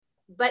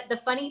but the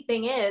funny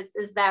thing is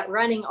that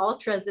running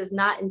ultras is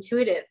not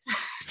intuitive.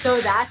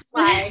 So that's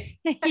why.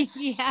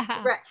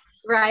 Yeah.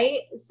 Right.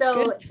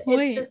 So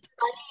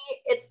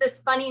it's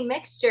this funny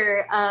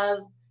mixture of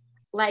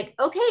like,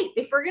 okay,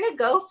 if we're going to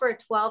go for a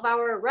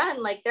 12-hour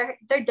run, like there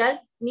does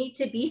need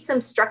to be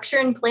some structure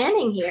and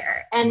planning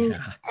here. And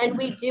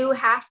we do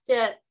have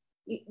to,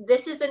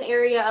 this is an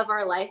area of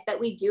our life that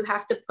we do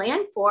have to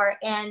plan for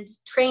and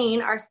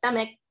train our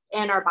stomach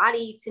and our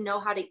body to know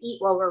how to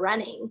eat while we're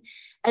running.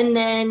 And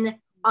then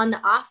on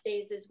the off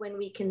days is when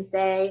we can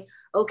say,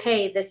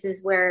 okay, this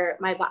is where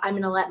I'm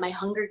going to let my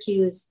hunger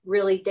cues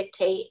really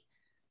dictate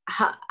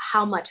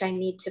how much I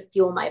need to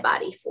fuel my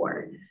body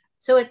for.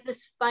 So it's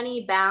this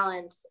funny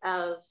balance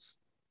of,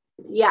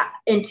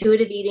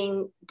 intuitive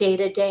eating day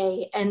to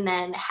day, and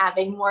then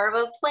having more of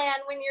a plan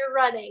when you're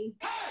running.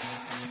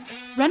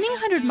 Running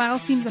 100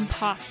 miles seems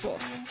impossible,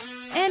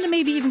 and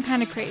maybe even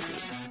kind of crazy.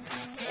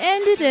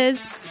 And it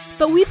is,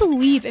 but we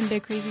believe in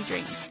big crazy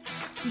dreams.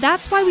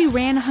 That's why we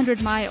ran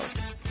 100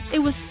 miles. It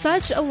was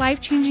such a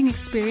life-changing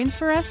experience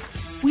for us,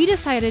 we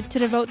decided to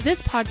devote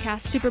this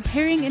podcast to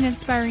preparing and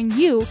inspiring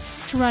you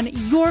to run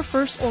your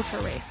first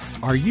ultra race.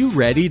 Are you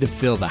ready to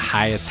feel the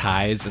highest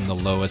highs and the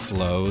lowest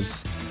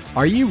lows?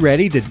 Are you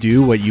ready to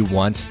do what you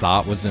once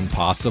thought was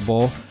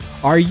impossible?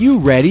 Are you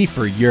ready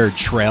for your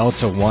trail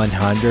to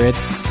 100?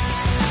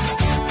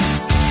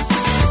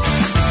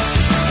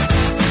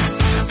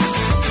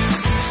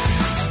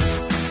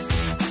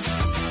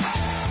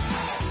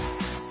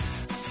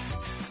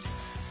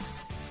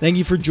 Thank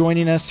you for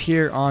joining us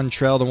here on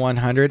Trail to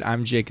 100.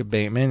 I'm Jacob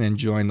Bateman, and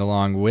joined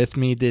along with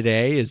me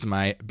today is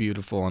my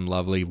beautiful and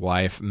lovely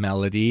wife,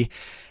 Melody.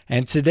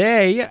 And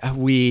today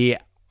we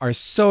are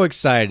so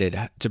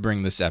excited to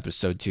bring this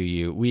episode to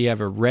you. We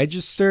have a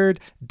registered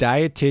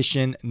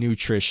dietitian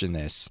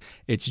nutritionist.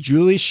 It's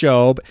Julie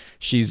Shobe.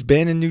 She's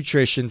been in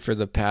nutrition for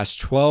the past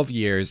 12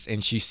 years,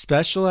 and she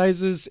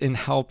specializes in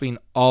helping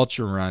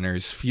ultra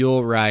runners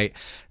fuel right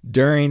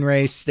during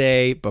race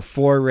day,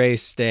 before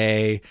race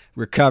day,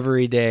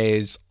 recovery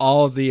days,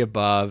 all of the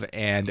above.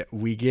 And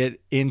we get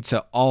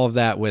into all of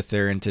that with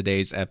her in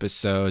today's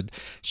episode.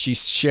 She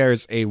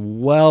shares a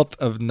wealth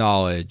of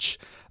knowledge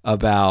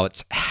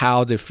about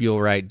how to fuel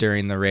right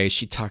during the race.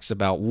 She talks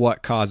about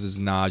what causes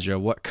nausea,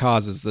 what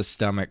causes the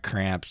stomach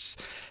cramps,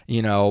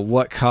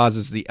 what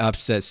causes the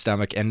upset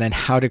stomach, and then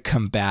how to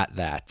combat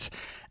that.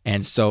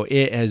 And so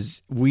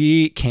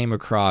we came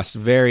across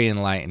very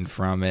enlightened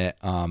from it.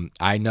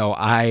 I know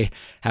I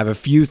have a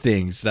few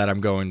things that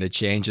I'm going to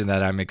change and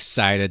that I'm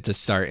excited to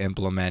start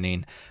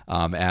implementing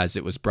as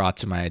it was brought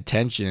to my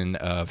attention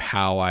of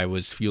how I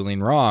was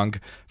fueling wrong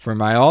for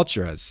my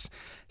ultras.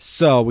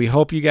 So we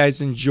hope you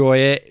guys enjoy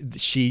it.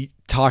 She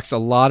talks a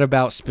lot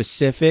about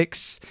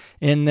specifics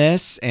in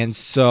this. And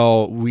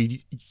so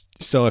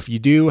if you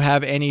do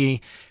have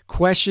any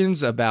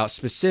questions about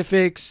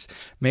specifics,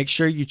 make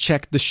sure you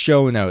check the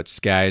show notes,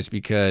 guys,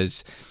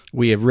 because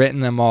we have written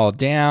them all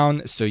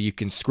down so you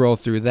can scroll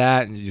through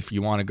that. And if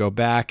you want to go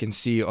back and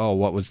see,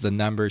 what was the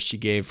number she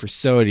gave for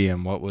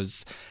sodium? What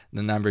was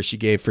the number she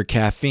gave for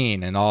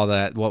caffeine and all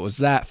that? What was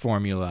that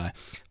formula?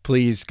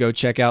 Please go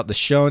check out the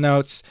show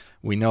notes.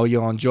 We know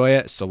you'll enjoy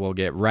it, so we'll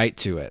get right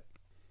to it.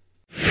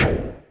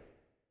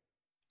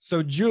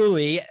 So,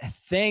 Julie,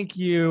 thank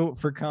you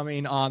for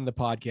coming on the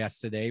podcast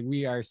today.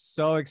 We are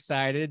so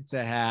excited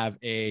to have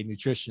a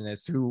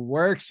nutritionist who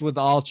works with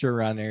ultra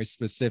runners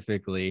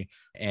specifically,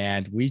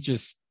 and we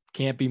just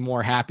can't be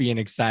more happy and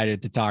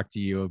excited to talk to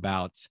you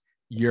about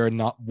your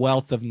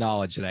wealth of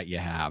knowledge that you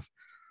have.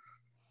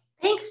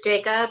 Thanks,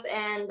 Jacob,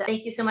 and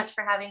thank you so much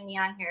for having me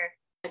on here,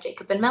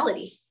 Jacob and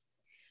Melody.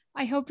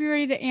 I hope you're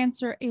ready to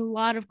answer a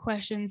lot of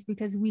questions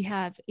because we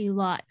have a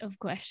lot of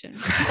questions.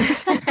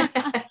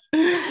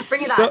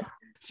 Bring it on.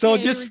 So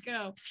just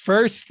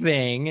first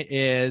thing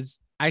is,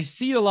 I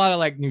see a lot of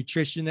like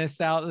nutritionists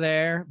out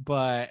there,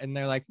 and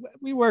they're like,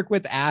 we work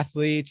with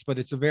athletes, but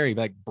it's a very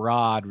like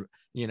broad,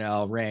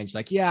 range.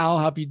 Like, I'll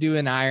help you do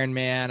an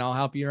Ironman. I'll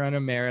help you run a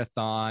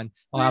marathon.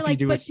 I'll help you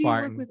do a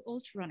Spartan. Do you work with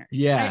ultra runners?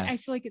 Yeah. I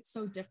feel like it's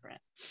so different.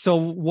 So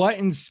what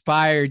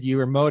inspired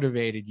you or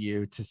motivated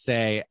you to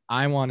say,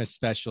 I want to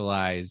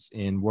specialize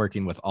in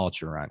working with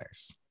ultra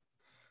runners?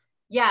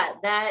 Yeah,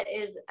 that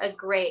is a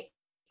great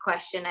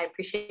question. I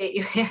appreciate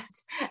you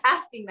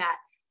asking that.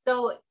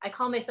 So I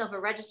call myself a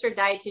registered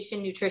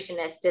dietitian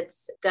nutritionist.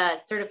 It's the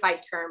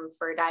certified term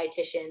for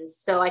dietitians.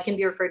 So I can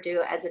be referred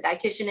to as a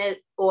dietitian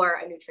or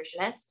a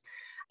nutritionist.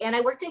 And I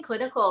worked in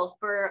clinical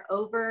for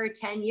over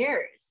 10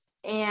 years.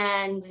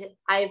 And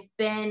I've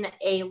been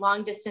a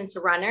long distance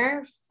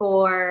runner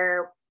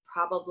for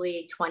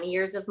probably 20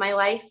 years of my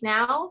life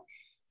now.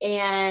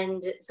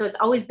 And so it's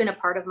always been a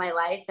part of my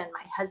life. And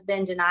my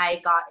husband and I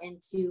got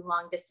into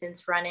long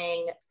distance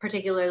running,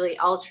 particularly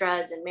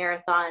ultras and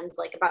marathons,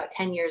 like about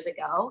 10 years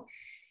ago.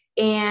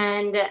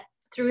 And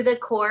through the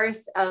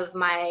course of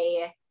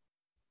my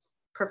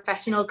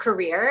professional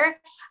career,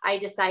 I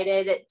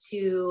decided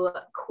to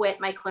quit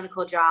my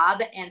clinical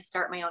job and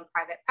start my own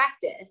private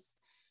practice,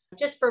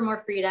 just for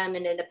more freedom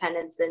and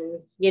independence and,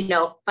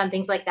 fun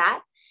things like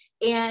that.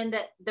 And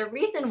the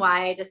reason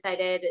why I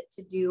decided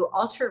to do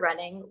ultra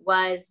running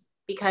was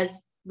because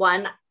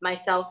one,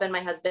 myself and my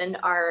husband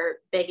are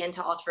big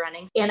into ultra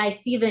running, and I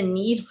see the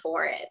need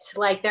for it.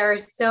 Like there are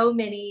so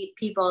many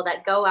people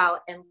that go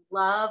out and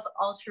love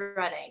ultra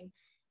running.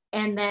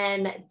 And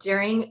then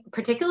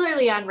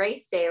particularly on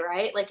race day,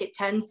 right? Like it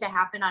tends to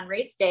happen on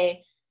race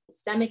day,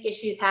 stomach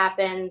issues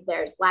happen.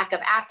 There's lack of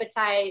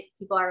appetite.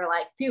 People are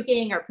like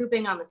puking or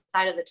pooping on the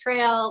side of the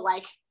trail.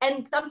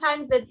 And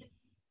sometimes it's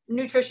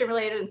nutrition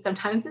related and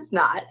sometimes it's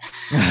not.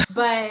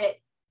 But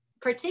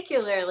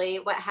particularly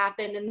what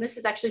happened, and this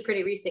is actually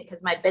pretty recent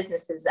because my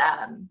business is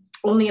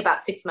only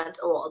about 6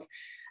 months old,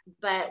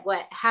 but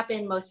what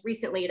happened most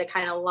recently to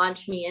kind of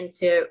launch me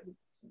into,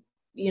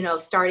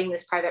 starting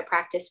this private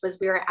practice was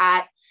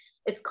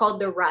it's called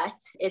The Rut.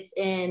 It's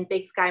in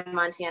Big Sky,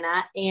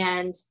 Montana.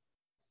 And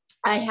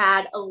I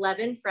had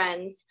 11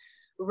 friends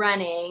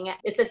running.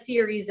 It's a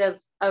series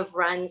of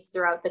runs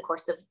throughout the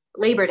course of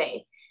Labor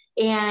Day.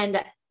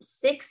 And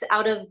 6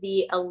 out of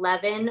the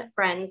 11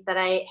 friends that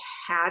I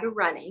had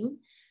running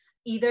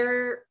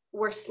either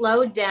were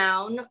slowed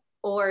down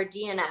or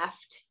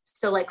DNF'd.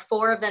 So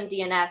 4 of them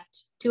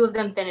DNF'd, 2 of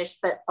them finished,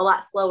 but a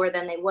lot slower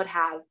than they would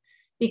have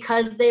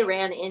because they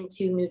ran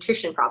into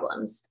nutrition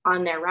problems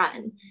on their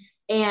run,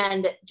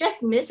 and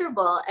just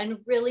miserable and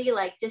really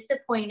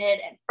disappointed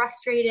and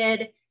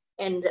frustrated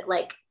and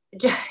what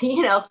the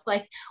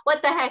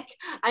heck?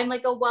 I'm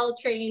a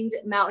well-trained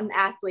mountain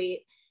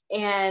athlete.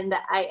 And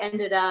I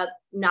ended up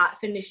not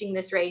finishing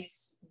this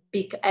race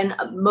and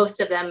most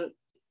of them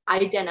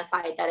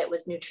identified that it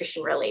was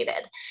nutrition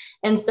related.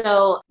 And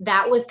so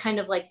that was kind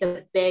of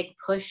the big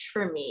push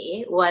for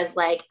me was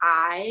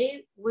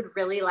I would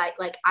really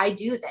I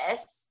do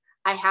this.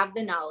 I have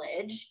the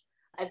knowledge.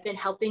 I've been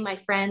helping my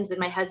friends and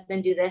my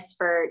husband do this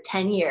for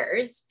 10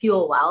 years,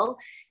 fuel well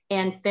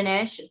and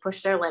finish and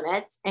push their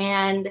limits.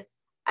 And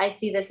I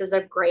see this as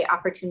a great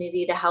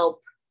opportunity to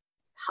help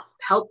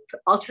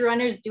ultra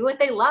runners do what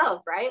they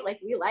love, right?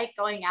 We like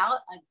going out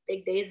on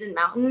big days in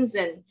mountains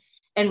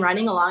and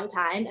running a long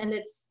time. And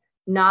it's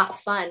not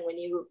fun when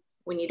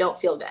you don't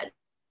feel good.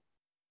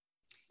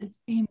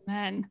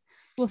 Amen.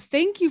 Well,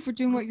 thank you for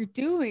doing what you're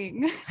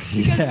doing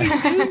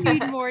because we do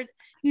need more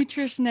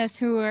nutritionists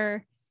who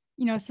are,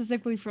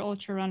 specifically for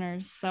ultra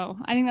runners. So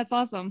I think that's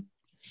awesome.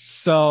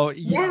 So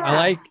yeah.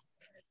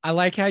 I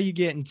like how you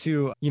get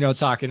into,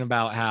 talking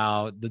about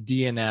how the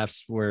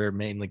DNFs were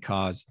mainly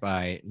caused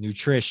by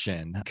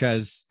nutrition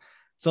because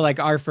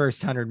our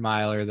first 100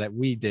 miler that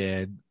we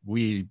did,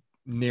 we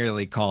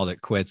nearly called it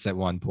quits at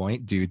one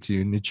point due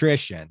to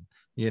nutrition.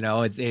 We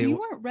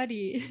weren't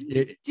ready.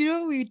 Do you know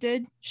what we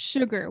did?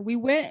 Sugar. We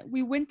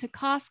went to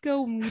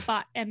Costco and we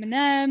bought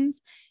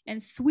M&Ms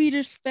and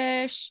Swedish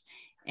fish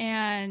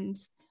and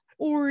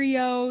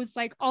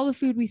Oreos, all the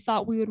food we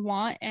thought we would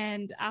want.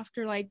 And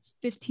after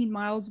 15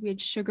 miles, we had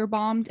sugar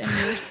bombed and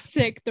we were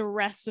sick the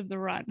rest of the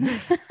run.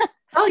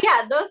 Oh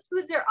yeah, those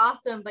foods are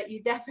awesome, but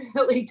you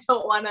definitely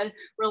don't want to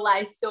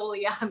rely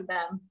solely on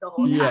them the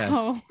whole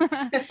time.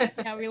 Yes.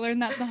 Yeah, we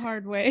learned that the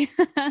hard way.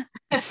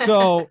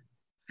 So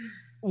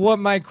what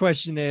my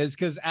question is,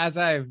 because as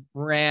I've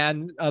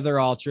ran other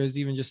ultras,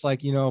 even just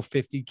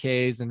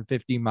 50Ks and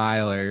 50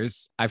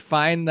 milers, I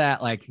find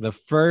that the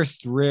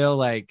first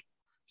real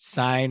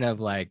sign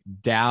of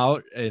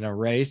doubt in a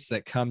race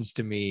that comes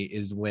to me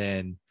is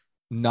when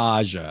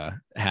nausea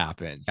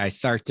happens. I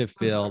start to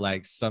feel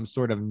some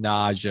sort of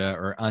nausea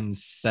or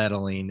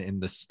unsettling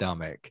in the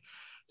stomach.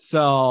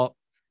 So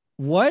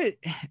what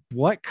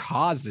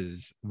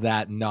causes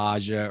that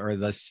nausea or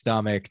the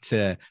stomach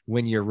to,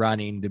 when you're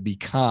running, to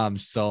become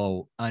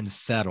so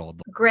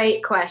unsettled?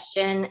 Great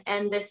question.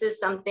 And this is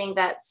something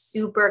that's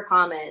super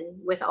common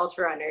with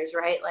ultra runners,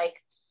 right?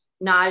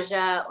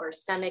 Nausea or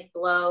stomach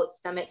bloat,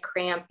 stomach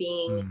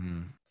cramping.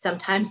 Mm-hmm.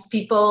 Sometimes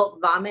people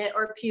vomit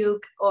or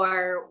puke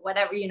or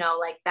whatever,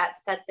 that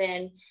sets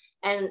in.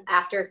 And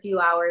after a few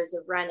hours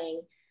of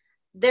running,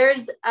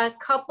 there's a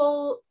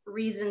couple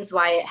reasons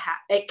why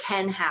it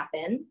can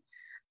happen.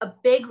 A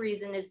big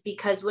reason is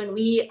because when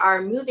we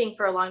are moving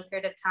for a long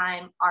period of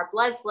time, our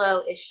blood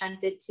flow is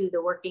shunted to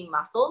the working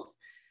muscles.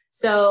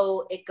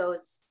 So it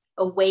goes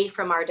away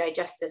from our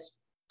digestive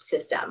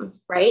system,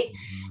 right?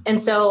 Mm-hmm.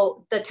 And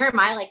so the term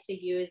I like to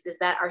use is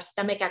that our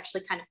stomach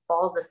actually kind of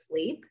falls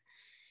asleep.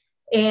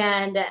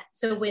 And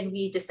so when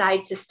we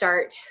decide to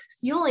start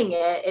fueling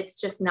it,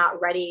 it's just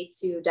not ready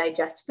to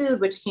digest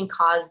food, which can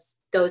cause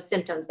those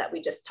symptoms that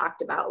we just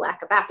talked about: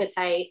 lack of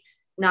appetite,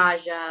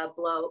 nausea,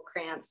 bloat,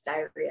 cramps,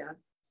 diarrhea.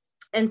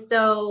 And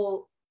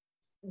so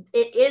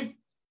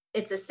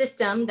it's a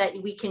system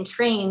that we can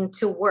train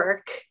to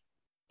work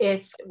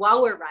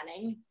while we're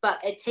running, but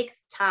it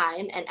takes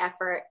time and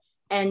effort.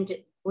 And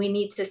we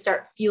need to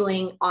start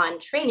fueling on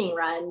training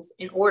runs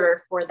in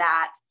order for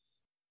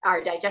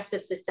our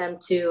digestive system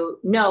to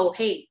know,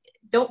 hey,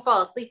 don't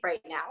fall asleep right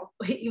now.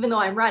 Even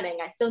though I'm running,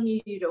 I still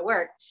need you to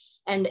work.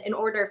 And in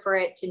order for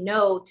it to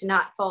know to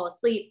not fall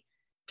asleep,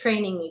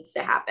 training needs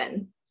to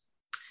happen.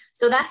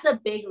 So that's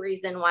a big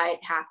reason why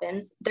it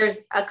happens. There's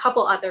a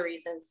couple other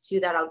reasons too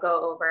that I'll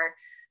go over.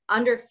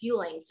 under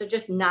fueling. So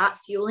just not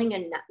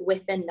fueling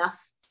with enough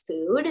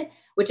food,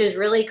 which is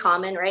really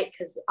common, right?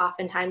 Because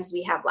oftentimes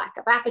we have lack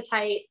of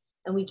appetite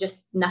and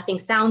nothing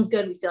sounds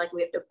good. We feel like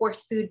we have to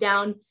force food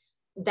down.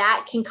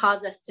 That can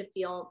cause us to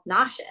feel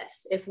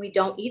nauseous if we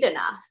don't eat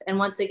enough. And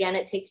once again,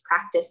 it takes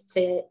practice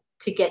to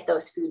get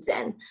those foods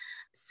in.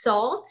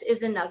 Salt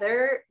is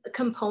another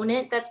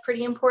component that's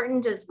pretty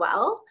important as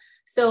well.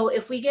 So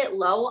if we get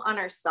low on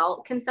our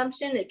salt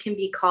consumption, it can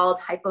be called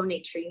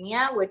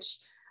hyponatremia, which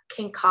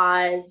can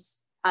cause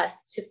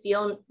us to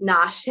feel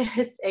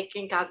nauseous. It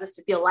can cause us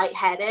to feel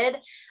lightheaded.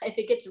 If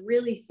it gets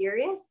really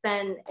serious,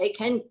 then it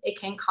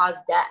can cause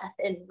death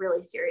in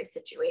really serious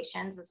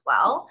situations as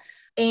well.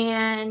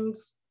 And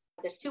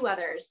there's two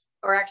others,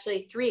 or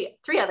actually three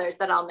others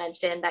that I'll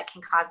mention that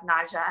can cause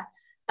nausea.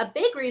 A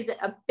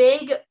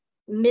big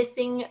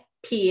missing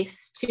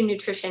piece to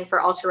nutrition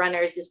for ultra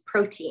runners is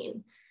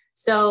protein.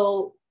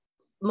 So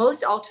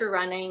most ultra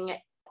running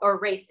or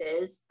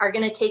races are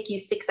going to take you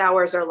 6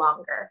 hours or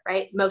longer,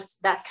 right?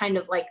 That's kind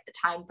of like the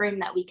time frame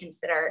that we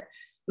consider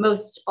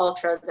most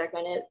ultras are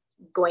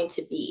going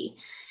to be.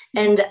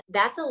 And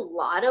that's a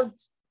lot of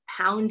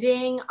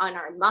pounding on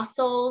our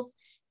muscles,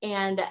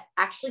 and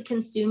actually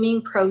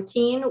consuming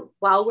protein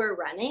while we're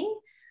running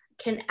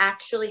can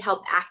actually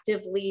help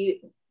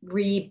actively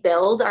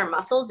rebuild our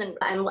muscles. And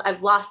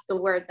I've lost the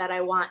word that I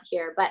want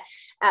here, but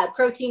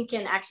protein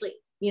can actually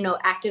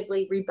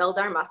actively rebuild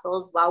our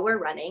muscles while we're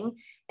running.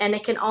 And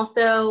it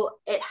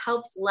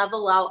helps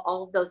level out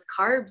all of those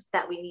carbs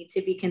that we need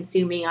to be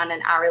consuming on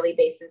an hourly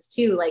basis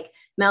too. Like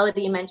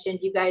Melody mentioned,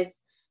 you guys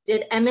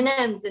did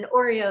M&Ms and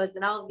Oreos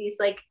and all of these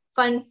like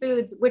fun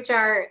foods, which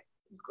are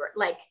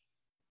like,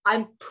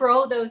 I'm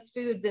pro those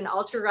foods in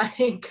ultra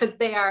running because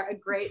they are a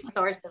great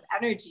source of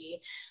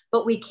energy,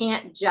 but we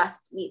can't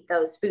just eat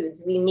those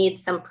foods. We need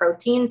some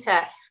protein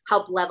to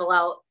help level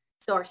out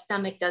so our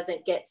stomach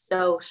doesn't get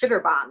so sugar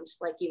bombed,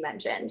 like you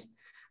mentioned.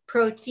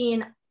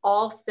 Protein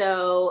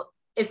also,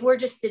 if we're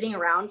just sitting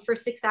around for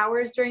 6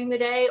 hours during the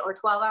day, or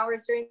 12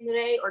 hours during the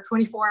day, or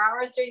 24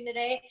 hours during the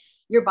day,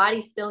 your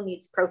body still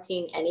needs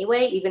protein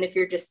anyway, even if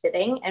you're just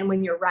sitting. And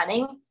when you're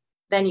running,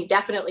 then you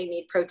definitely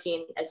need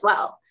protein as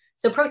well.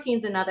 So protein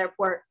is another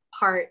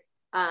part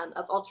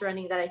of ultra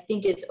running that I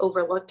think is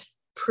overlooked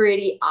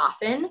pretty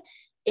often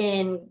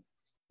in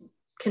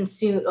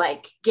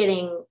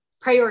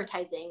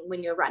prioritizing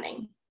when you're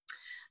running.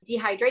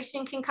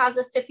 Dehydration can cause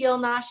us to feel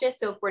nauseous.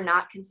 So if we're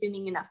not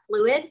consuming enough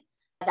fluid,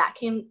 that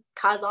can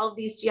cause all of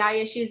these GI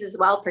issues as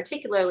well,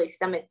 particularly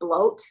stomach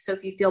bloat. So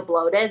if you feel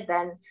bloated,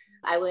 then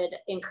I would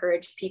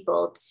encourage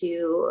people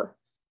to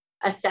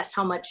assess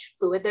how much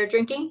fluid they're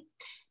drinking.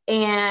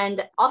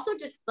 And also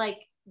just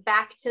like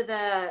back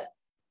to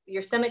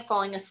your stomach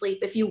falling asleep,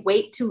 if you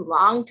wait too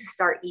long to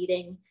start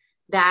eating,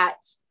 that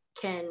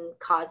can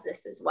cause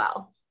this as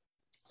well.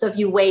 So if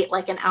you wait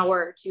like an hour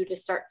or two to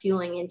start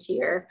fueling into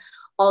your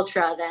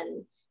ultra,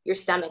 then your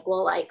stomach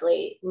will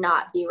likely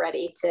not be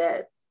ready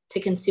to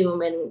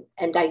consume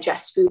and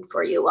digest food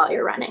for you while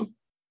you're running.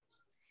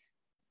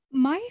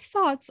 My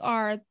thoughts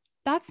are,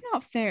 that's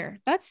not fair.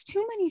 That's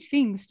too many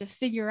things to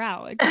figure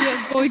out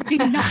to avoid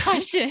being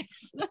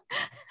nauseous.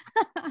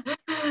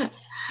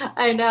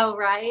 I know,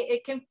 right?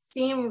 It can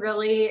seem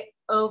really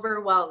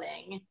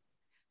overwhelming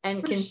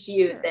and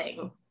confusing.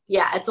 Sure.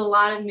 Yeah, it's a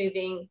lot of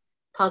moving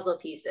puzzle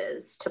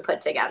pieces to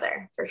put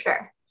together, for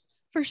sure.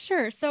 For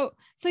sure. So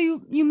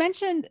you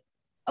mentioned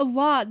a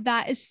lot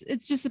that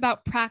it's just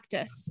about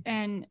practice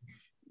and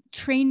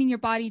training your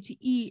body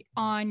to eat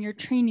on your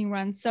training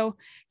runs. So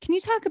can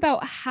you talk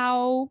about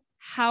how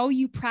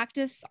you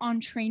practice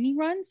on training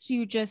runs? Do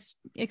you just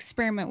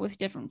experiment with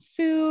different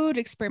food,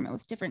 experiment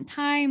with different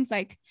times?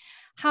 Like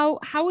how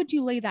would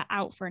you lay that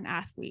out for an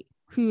athlete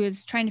who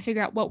is trying to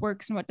figure out what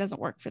works and what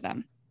doesn't work for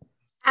them?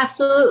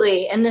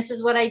 Absolutely. And this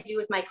is what I do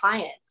with my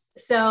clients.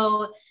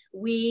 So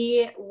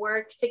we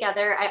work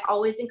together. I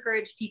always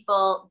encourage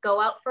people, go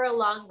out for a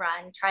long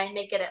run, try and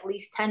make it at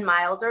least 10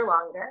 miles or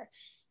longer,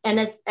 and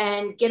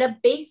get a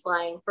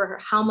baseline for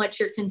how much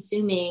you're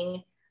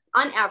consuming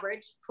on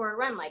average for a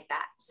run like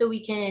that. So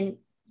we can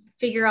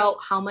figure out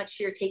how much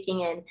you're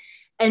taking in.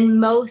 And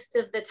most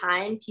of the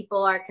time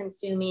people are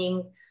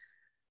consuming,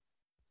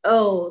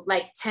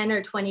 like 10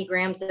 or 20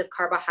 grams of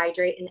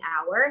carbohydrate an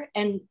hour.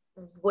 And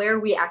where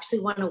we actually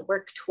want to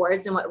work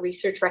towards, and what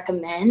research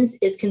recommends,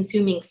 is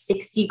consuming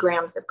 60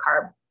 grams of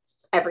carb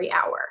every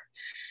hour.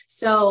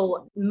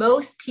 So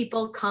most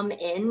people come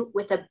in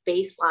with a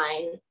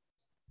baseline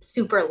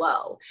super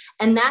low.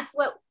 And that's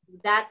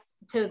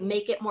to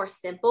make it more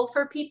simple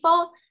for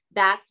people.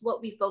 That's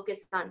what we focus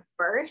on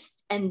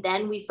first. And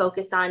then we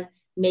focus on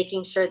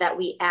making sure that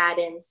we add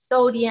in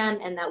sodium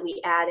and that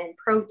we add in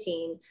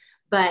protein.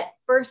 But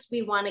first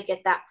we want to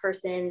get that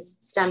person's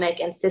stomach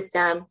and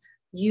system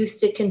used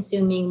to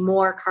consuming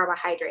more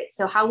carbohydrates.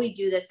 So how we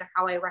do this, or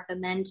how I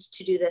recommend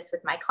to do this with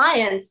my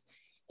clients,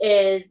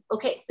 is,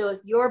 okay, so if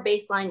your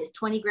baseline is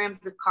 20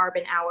 grams of carb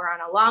an hour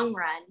on a long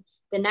run,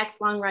 the next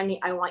long run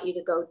I want you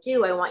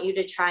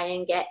to try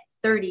and get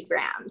 30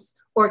 grams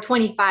or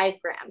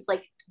 25 grams.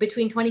 Like,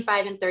 between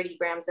 25 and 30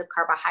 grams of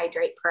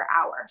carbohydrate per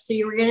hour. So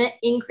you're going to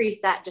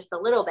increase that just a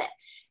little bit.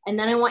 And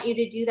then I want you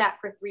to do that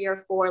for 3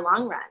 or 4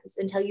 long runs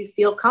until you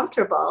feel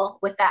comfortable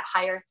with that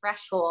higher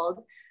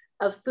threshold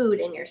of food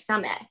in your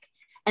stomach.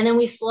 And then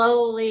we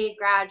slowly,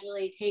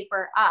 gradually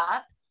taper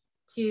up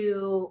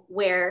to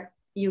where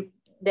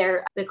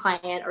the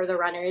client or the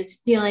runner is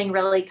feeling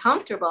really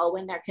comfortable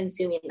when they're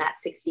consuming that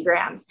 60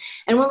 grams.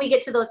 And when we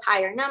get to those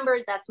higher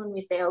numbers, that's when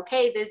we say,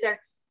 okay,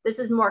 this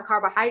is more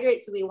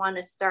carbohydrate. So we want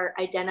to start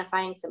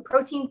identifying some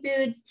protein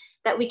foods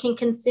that we can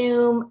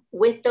consume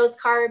with those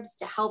carbs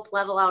to help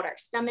level out our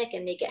stomach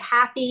and make it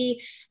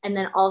happy. And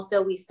then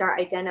also we start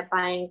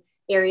identifying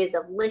areas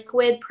of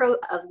liquid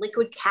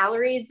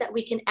calories that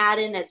we can add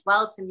in as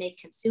well to make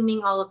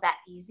consuming all of that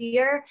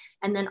easier.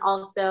 And then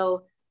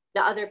also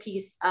the other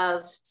piece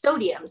of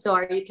sodium. So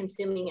are you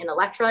consuming an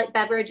electrolyte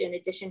beverage in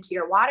addition to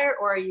your water,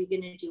 or are you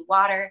going to do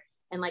water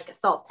and like a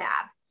salt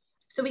tab?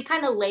 So we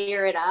kind of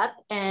layer it up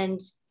and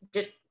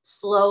just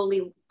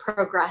slowly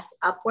progress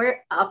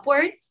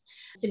upwards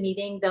to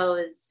meeting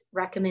those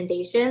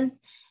recommendations.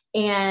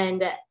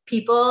 And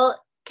people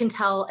can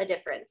tell a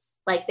difference.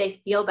 Like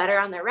they feel better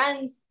on their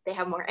runs. They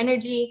have more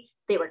energy.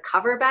 They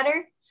recover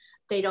better.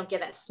 They don't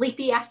get as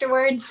sleepy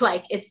afterwards.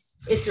 Like it's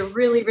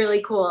really,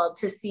 really cool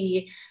to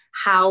see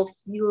how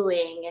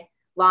fueling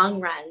long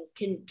runs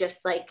can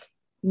just like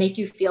make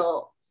you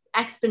feel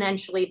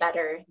exponentially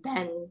better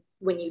than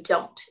when you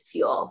don't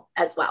fuel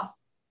as well.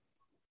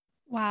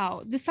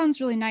 Wow, this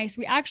sounds really nice.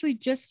 We actually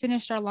just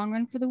finished our long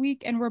run for the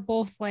week and we're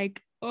both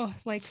like, oh,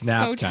 like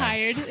so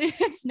tired.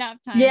 It's nap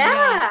time.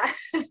 Yeah.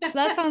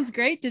 That sounds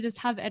great to just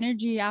have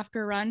energy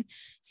after a run.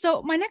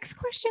 So my next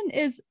question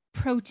is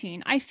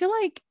protein. I feel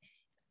like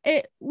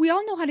we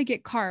all know how to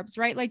get carbs,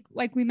 right?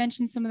 Like we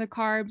mentioned some of the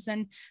carbs,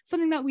 and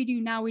something that we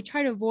do now, we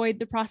try to avoid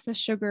the processed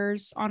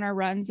sugars on our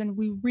runs, and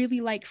we really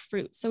like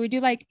fruit. So we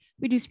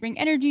do spring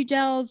energy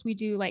gels. We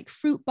do like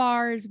fruit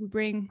bars. We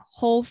bring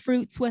whole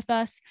fruits with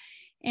us.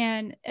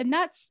 And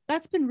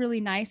that's been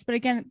really nice. But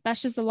again,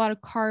 that's just a lot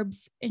of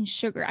carbs and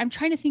sugar. I'm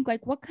trying to think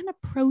like what kind of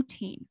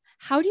protein,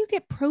 how do you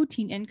get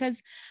protein in?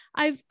 Cause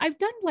I've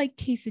done like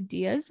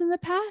quesadillas in the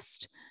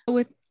past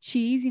with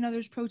cheese,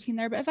 there's protein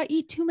there, but if I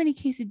eat too many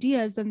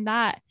quesadillas, then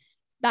that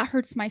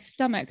hurts my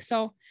stomach.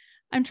 So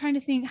I'm trying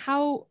to think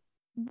how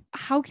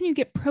can you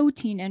get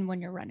protein in when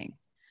you're running?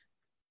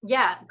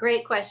 Yeah,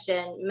 great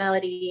question,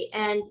 Melody.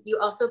 And you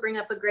also bring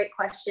up a great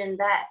question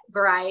that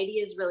variety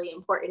is really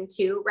important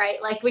too,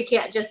 right? Like we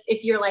can't just,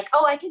 if you're like,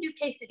 oh, I can do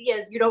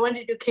quesadillas, you don't want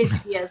to do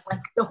quesadillas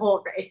like the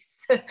whole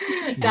race.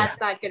 That's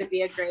not going to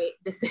be a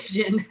great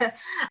decision.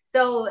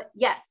 So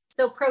yes,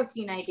 so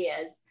protein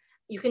ideas.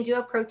 You can do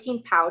a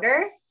protein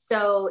powder.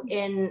 So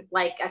in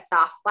like a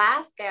soft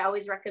flask, I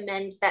always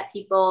recommend that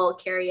people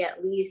carry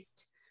at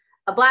least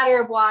a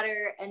bladder of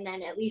water and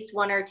then at least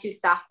 1 or 2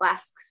 soft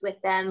flasks with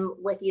them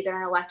with either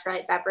an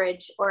electrolyte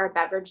beverage or a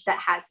beverage that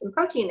has some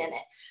protein in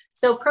it.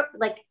 So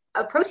like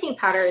a protein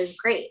powder is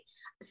great.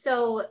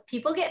 So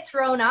people get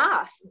thrown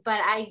off, but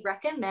I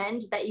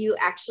recommend that you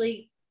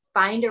actually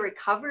find a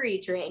recovery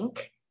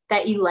drink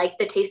that you like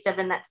the taste of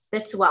and that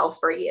sits well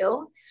for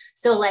you.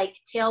 So like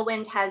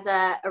Tailwind has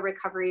a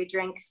recovery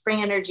drink.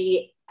 Spring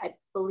Energy, I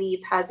believe,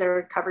 has a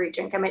recovery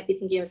drink. I might be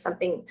thinking of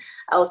something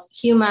else.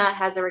 Huma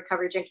has a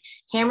recovery drink.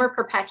 Hammer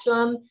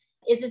Perpetuum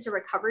isn't a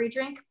recovery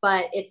drink,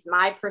 but it's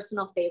my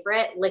personal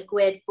favorite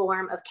liquid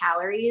form of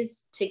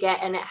calories to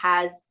get. And it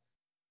has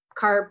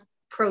carb,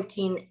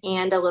 protein,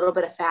 and a little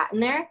bit of fat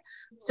in there.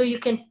 So you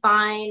can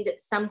find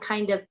some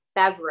kind of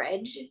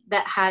beverage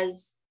that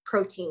has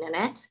protein in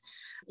it.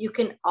 You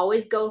can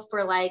always go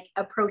for like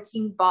a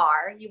protein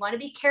bar. You want to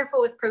be careful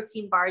with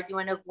protein bars. You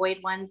want to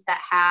avoid ones that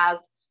have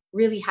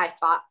really high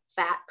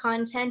fat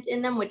content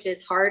in them, which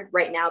is hard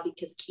right now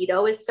because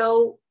keto is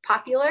so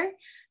popular.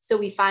 So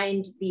we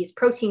find these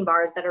protein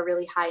bars that are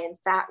really high in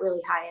fat,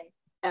 really high in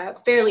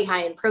fairly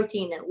high in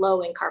protein and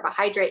low in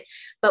carbohydrate.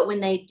 But when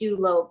they do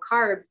low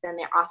carbs, then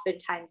they're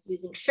oftentimes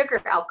using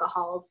sugar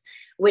alcohols,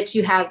 which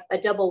you have a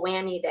double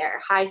whammy there.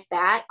 High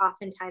fat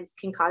oftentimes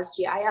can cause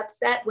GI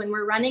upset when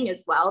we're running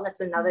as well. That's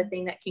another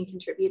thing that can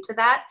contribute to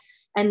that.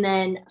 And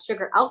then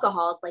sugar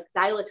alcohols like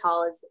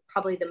xylitol is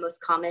probably the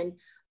most common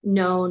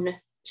known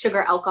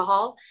sugar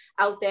alcohol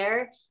out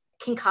there,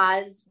 can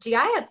cause GI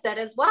upset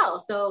as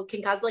well. So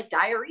can cause like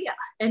diarrhea.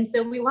 And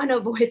so we want to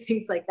avoid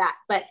things like that.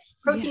 But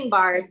protein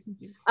bars,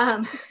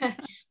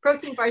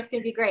 protein bars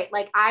can be great.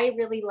 Like I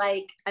really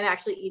like, I'm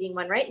actually eating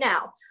one right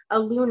now, a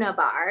Luna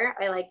bar.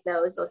 I like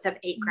those. Those have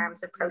 8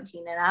 grams of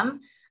protein in them.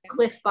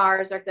 Cliff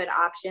bars are good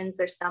options.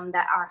 There's some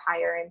that are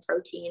higher in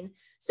protein.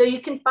 So you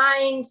can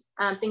find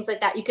things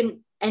like that. You can,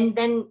 and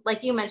then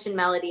like you mentioned,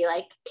 Melody,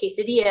 like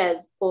quesadillas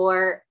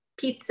or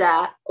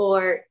pizza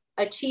or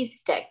a cheese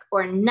stick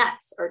or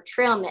nuts or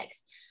trail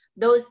mix.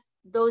 Those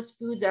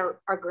foods are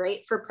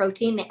great for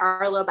protein. They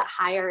are a little bit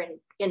higher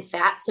in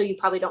fat, so you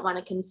probably don't want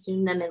to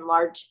consume them in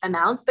large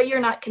amounts, but you're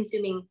not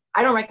consuming,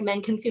 I don't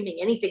recommend consuming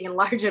anything in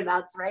large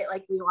amounts, right?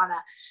 Like we want to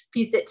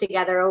piece it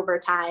together over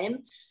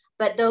time.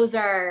 But those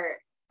are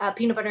a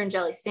peanut butter and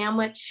jelly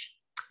sandwich,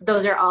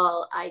 those are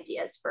all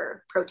ideas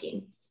for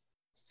protein.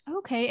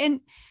 Okay.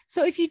 And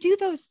so if you do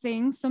those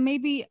things, so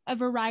maybe a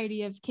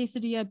variety of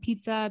quesadilla,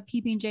 pizza,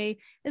 PB&J,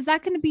 is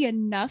that going to be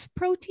enough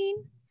protein?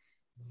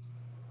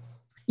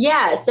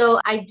 Yeah. So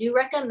I do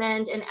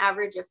recommend an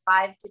average of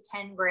 5 to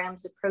 10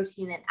 grams of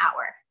protein an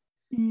hour.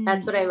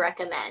 That's what I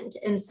recommend.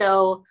 And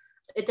so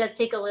it does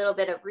take a little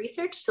bit of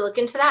research to look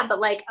into that, but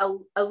like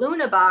a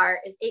Luna bar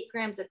is 8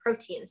 grams of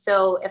protein.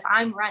 So if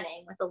I'm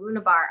running with a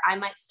Luna bar, I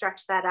might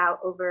stretch that out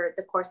over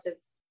the course of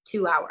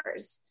 2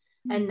 hours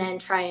and then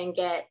try and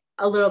get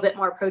a little bit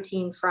more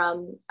protein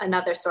from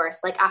another source.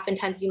 Like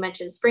oftentimes you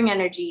mentioned Spring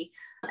Energy,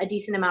 a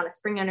decent amount of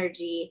Spring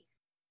Energy.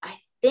 I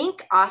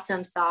think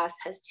Awesome Sauce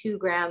has 2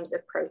 grams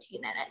of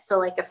protein in it. So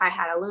like if I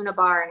had a Luna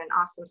bar and an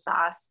Awesome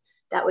Sauce,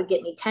 that would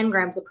get me 10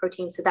 grams of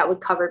protein. So that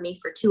would cover me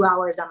for 2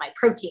 hours on my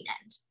protein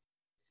end.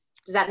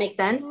 Does that make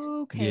sense?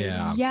 Okay.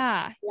 Yeah.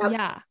 Yep.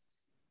 Yeah.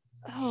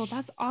 Oh,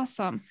 that's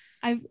awesome.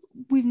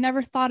 We've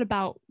never thought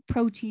about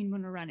protein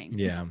when we're running.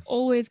 Yeah. It's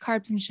always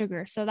carbs and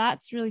sugar. So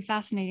that's really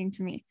fascinating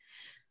to me.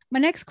 My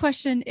next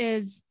question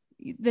is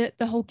the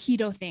whole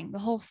keto thing, the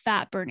whole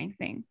fat burning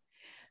thing.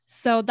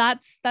 So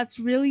that's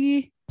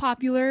really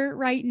popular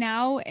right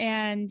now.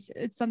 And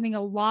it's something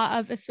a lot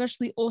of,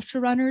 especially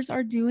ultra runners,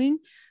 are doing.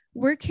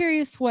 We're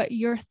curious what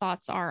your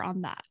thoughts are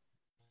on that.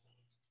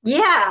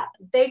 Yeah,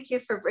 thank you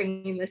for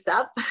bringing this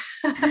up.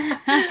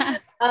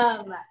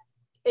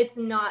 It's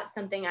not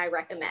something I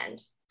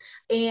recommend.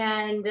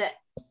 And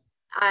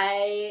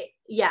as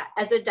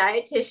a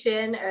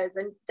dietitian or as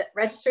a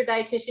registered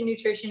dietitian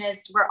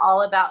nutritionist, we're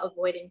all about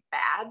avoiding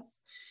fads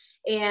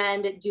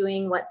and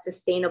doing what's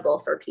sustainable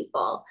for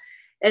people.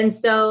 And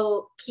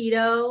so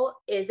keto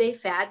is a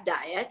fad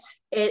diet.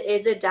 It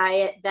is a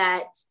diet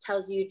that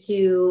tells you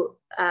to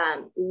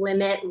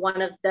limit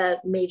one of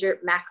the major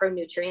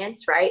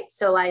macronutrients, right?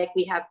 So like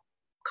we have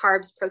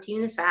carbs,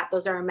 protein, and fat.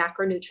 Those are our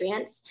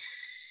macronutrients.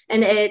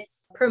 And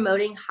it's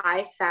promoting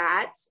high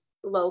fat,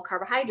 low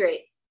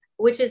carbohydrate,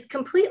 which is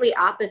completely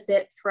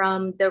opposite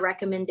from the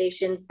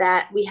recommendations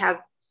that we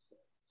have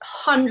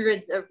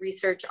hundreds of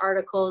research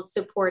articles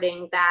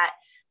supporting that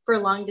for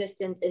long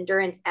distance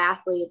endurance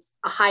athletes,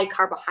 a high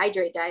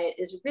carbohydrate diet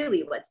is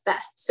really what's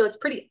best. So it's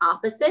pretty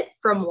opposite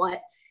from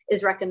what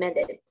is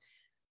recommended.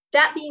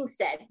 That being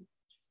said,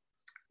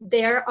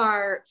 there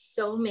are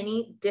so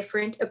many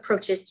different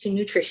approaches to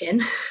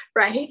nutrition,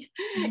 right?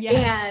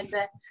 Yes.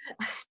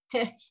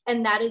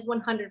 And that is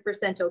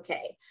 100%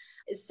 okay.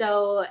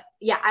 So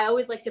yeah, I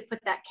always like to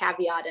put that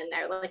caveat in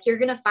there. Like you're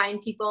going to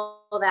find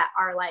people that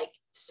are like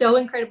so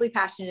incredibly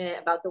passionate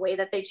about the way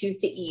that they choose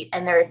to eat.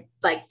 And they're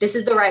like, this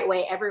is the right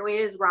way. Every way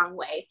is wrong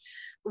way,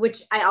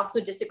 which I also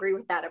disagree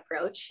with that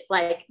approach.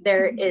 Like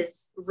there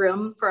is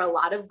room for a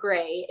lot of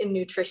gray in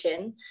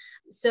nutrition.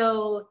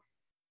 So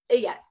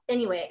yes,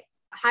 anyway,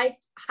 high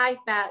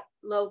fat,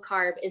 low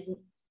carb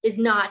is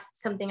not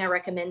something I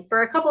recommend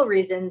for a couple of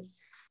reasons.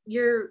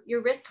 Your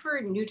risk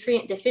for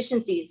nutrient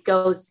deficiencies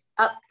goes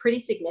up pretty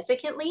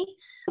significantly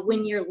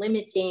when you're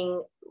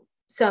limiting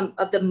some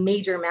of the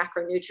major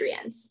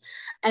macronutrients.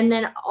 And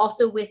then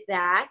also with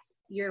that,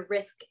 your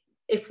risk,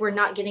 if we're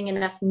not getting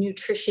enough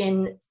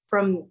nutrition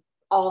from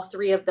all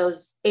 3 of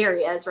those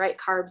areas, right?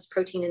 Carbs,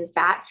 protein, and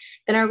fat,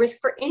 then our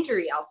risk for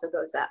injury also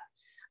goes up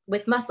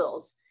with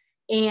muscles,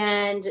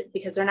 and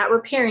because they're not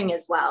repairing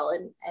as well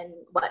and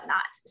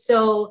whatnot.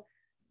 So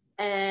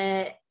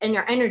and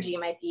your energy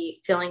might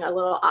be feeling a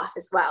little off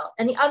as well.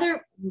 And the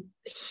other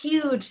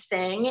huge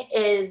thing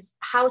is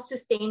how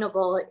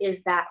sustainable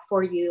is that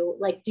for you?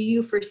 Like, do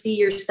you foresee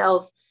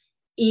yourself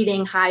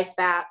eating high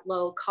fat,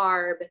 low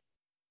carb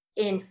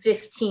in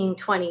 15,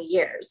 20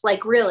 years?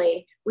 Like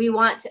really, we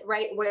want to,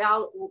 right?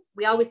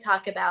 We always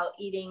talk about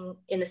eating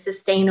in a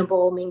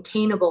sustainable,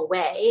 maintainable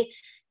way.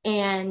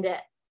 And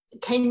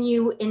can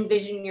you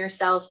envision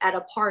yourself at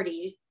a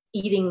party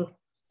eating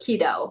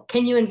keto?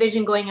 Can you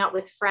envision going out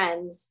with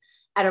friends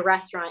at a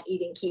restaurant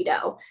eating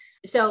keto?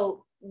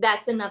 So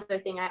that's another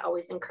thing I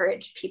always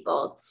encourage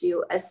people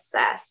to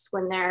assess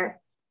when they're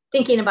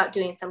thinking about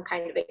doing some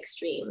kind of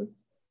extreme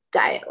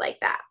diet like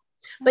that.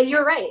 But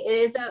you're right.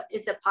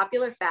 It's a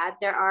popular fad.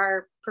 There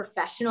are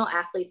professional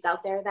athletes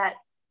out there that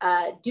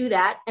do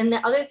that. And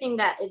the other thing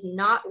that is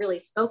not really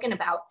spoken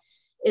about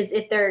is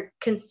if they're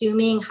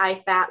consuming high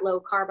fat,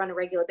 low carb on a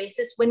regular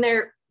basis, when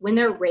they're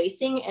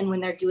racing and when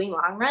they're doing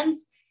long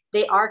runs,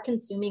 they are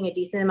consuming a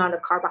decent amount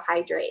of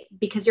carbohydrate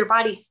because your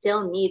body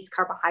still needs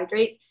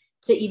carbohydrate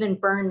to even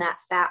burn that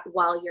fat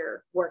while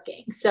you're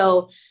working.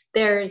 So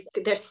there's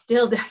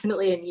still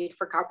definitely a need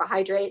for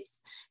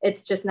carbohydrates.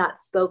 It's just not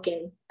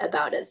spoken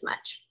about as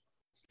much.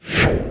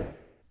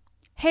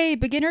 Hey,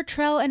 beginner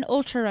trail and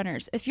ultra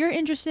runners, if you're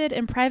interested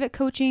in private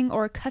coaching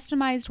or a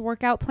customized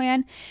workout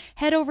plan,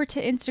 head over to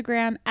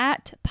Instagram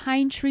at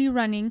Pine Tree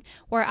Running,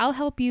 where I'll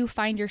help you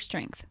find your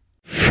strength.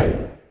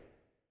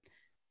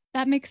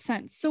 That makes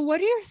sense. So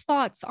what are your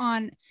thoughts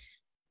on,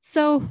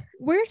 so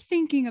we're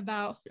thinking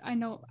about, I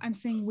know I'm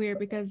saying we're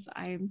because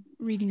I'm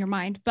reading your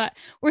mind, but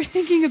we're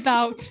thinking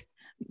about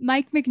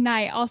Mike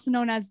McKnight, also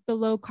known as the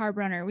low carb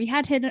runner. We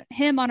had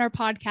him on our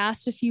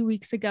podcast a few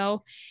weeks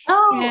ago.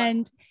 Oh,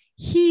 and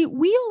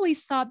we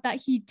always thought that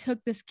he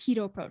took this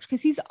keto approach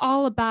because he's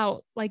all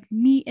about like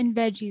meat and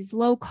veggies,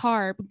 low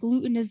carb,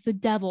 gluten is the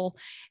devil.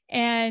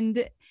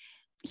 And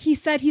he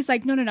said, he's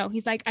like, no.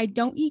 He's like, I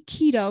don't eat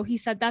keto. He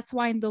said, that's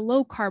why I'm the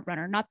low carb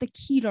runner, not the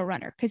keto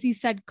runner. Cause he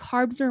said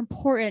carbs are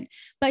important,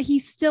 but he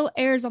still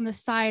errs on the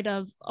side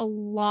of a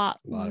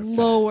lot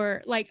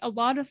lower, like a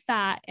lot of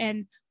fat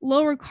and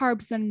lower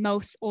carbs than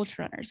most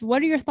ultra runners.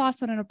 What are your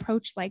thoughts on an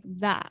approach like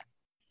that?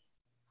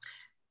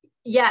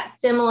 Yeah,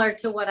 similar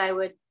to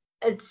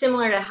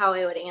how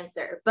I would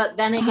answer. But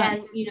then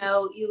again,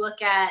 you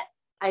look at,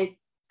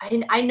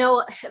 I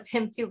know of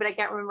him too, but I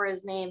can't remember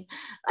his name.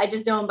 I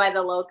just know him by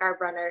the low carb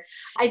runner.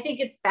 I think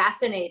it's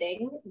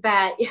fascinating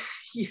that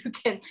you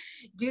can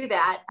do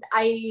that.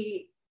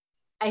 I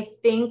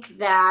think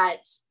that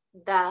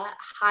the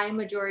high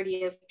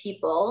majority of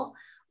people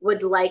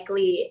would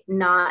likely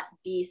not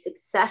be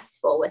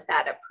successful with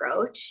that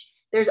approach.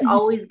 There's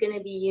always going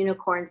to be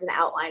unicorns and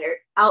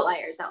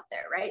outliers out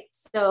there, right?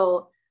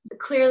 So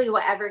clearly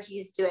whatever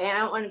he's doing, I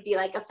don't want to be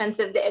like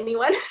offensive to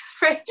anyone,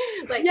 right?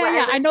 Like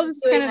yeah, I know this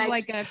is kind of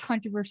like a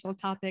controversial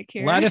topic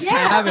here. Let us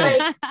have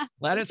it.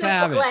 Let us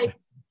have it. Like,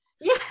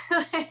 yeah,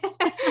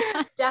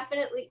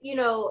 definitely.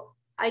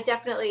 I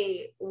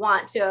definitely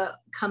want to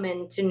come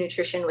into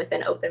nutrition with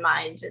an open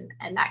mind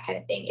and that kind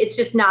of thing. It's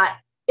just not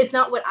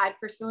what I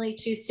personally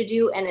choose to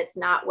do. And it's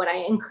not what I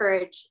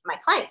encourage my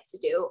clients to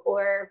do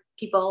or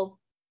people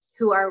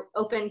who are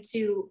open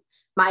to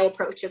my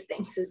approach of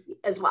things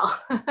as well.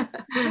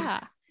 Yeah.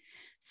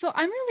 So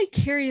I'm really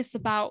curious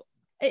about,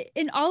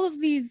 in all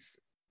of these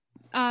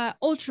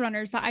ultra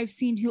runners that I've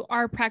seen who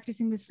are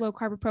practicing this low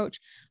carb approach,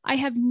 I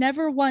have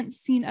never once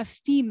seen a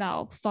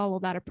female follow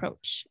that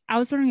approach. I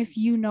was wondering if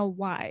you know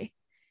why.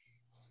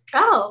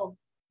 Oh,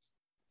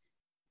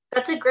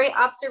 that's a great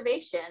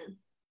observation.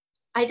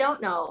 I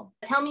don't know.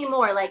 Tell me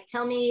more. Like,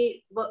 tell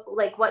me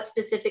what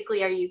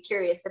specifically are you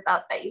curious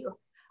about that you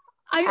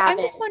I'm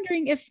just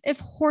wondering if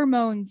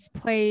hormones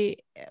play,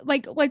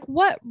 like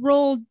what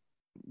role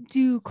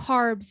do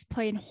carbs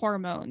play in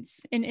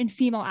hormones in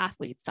female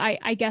athletes?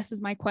 I guess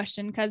is my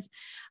question, because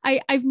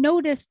I've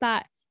noticed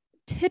that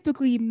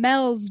typically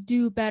males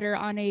do better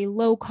on a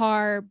low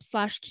carb /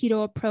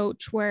 keto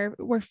approach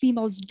where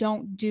females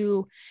don't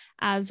do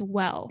as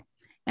well.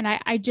 And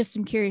I just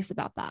am curious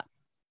about that.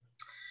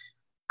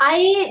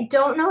 I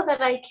don't know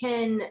that I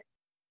can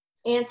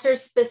answer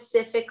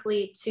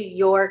specifically to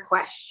your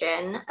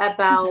question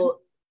about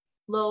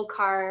low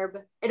carb.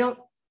 I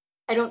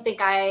don't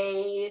think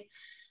I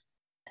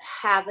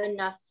have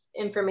enough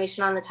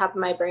information on the top of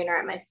my brain or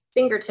at my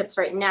fingertips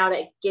right now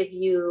to give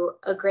you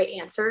a great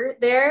answer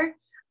there.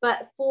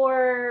 But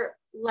for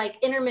like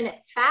intermittent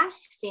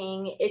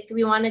fasting, if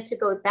we wanted to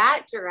go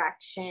that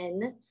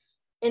direction,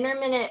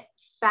 intermittent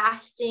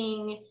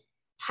fasting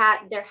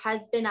there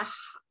has been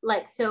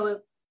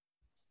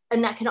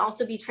and that can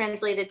also be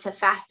translated to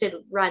fasted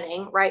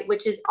running, right?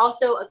 Which is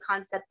also a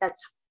concept that's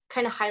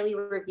kind of highly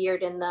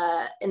revered in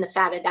the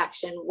fat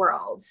adaptation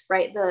world,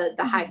 right? The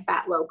high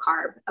fat, low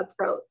carb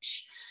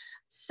approach.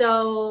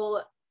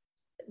 So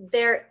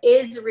there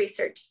is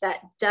research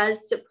that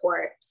does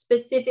support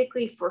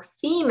specifically for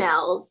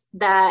females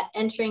that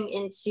entering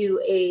into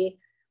a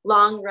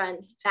long run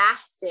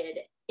fasted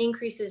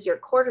increases your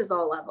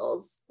cortisol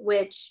levels,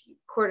 which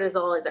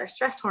cortisol is our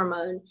stress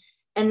hormone,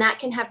 and that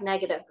can have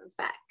negative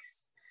effects.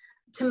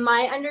 To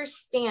my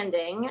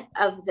understanding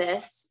of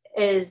this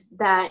is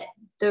that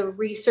the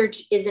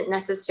research isn't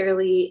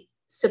necessarily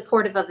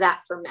supportive of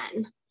that for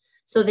men.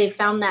 So they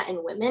found that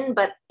in women,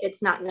 but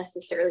it's not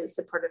necessarily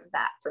supportive of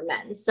that for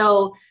men.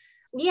 So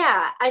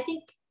yeah, I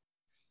think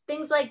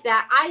things like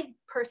that, I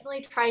personally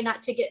try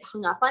not to get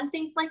hung up on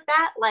things like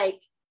that. Like,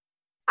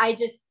 I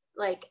just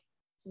like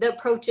the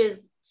approach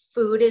is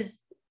food is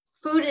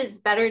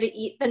better to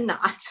eat than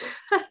not.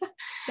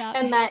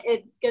 And that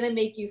it's going to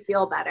make you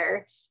feel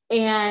better.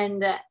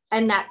 And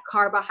that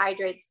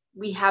carbohydrates,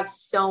 we have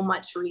so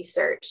much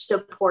research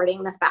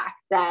supporting the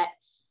fact that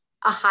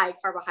a high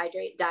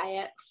carbohydrate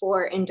diet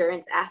for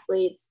endurance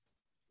athletes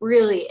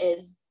really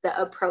is the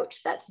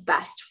approach that's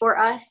best for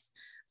us,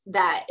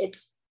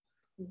 that's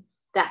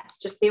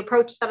just the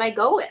approach that I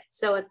go with.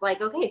 So it's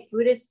like, okay,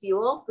 food is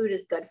fuel, food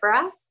is good for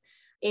us,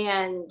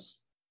 and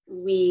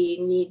we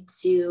need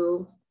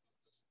to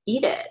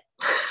eat it.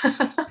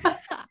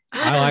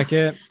 I like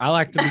it. I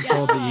like to be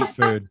told to eat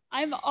food.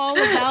 I'm all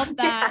about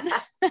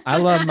that. I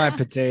love my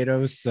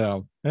potatoes.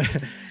 So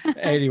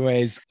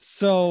anyways,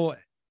 so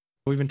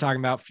we've been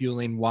talking about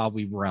fueling while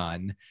we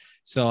run.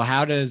 So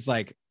how does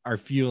like our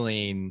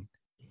fueling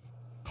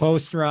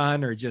post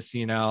run or just,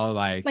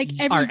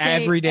 our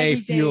everyday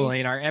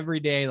fueling, our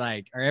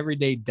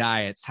everyday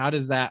diets, how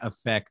does that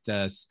affect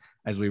us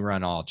as we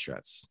run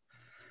ultras?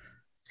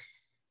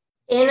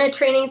 In a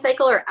training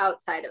cycle or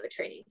outside of a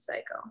training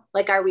cycle?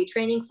 Like, are we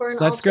training for an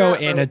Let's go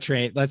in a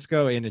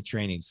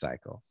training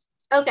cycle.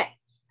 Okay.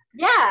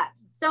 Yeah.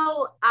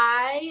 So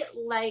I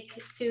like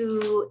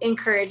to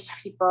encourage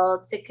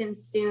people to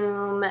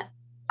consume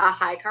a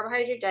high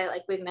carbohydrate diet,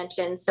 like we've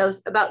mentioned. So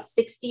about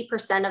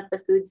 60% of the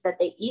foods that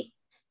they eat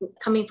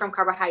coming from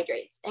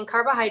carbohydrates, and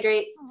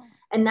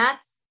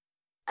that's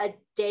a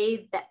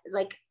day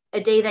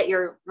that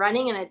you're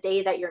running and a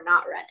day that you're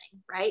not running,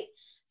 right?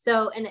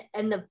 So,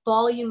 and the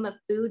volume of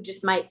food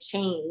just might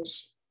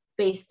change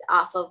based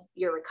off of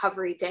your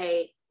recovery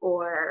day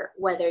or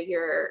whether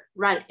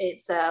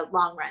it's a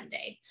long run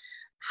day.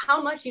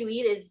 How much you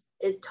eat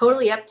is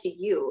totally up to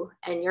you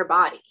and your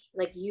body.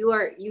 Like you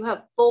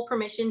have full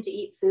permission to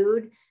eat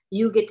food.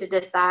 You get to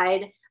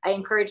decide. I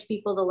encourage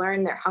people to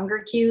learn their hunger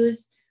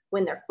cues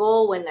when they're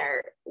full, when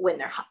they're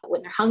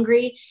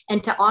hungry,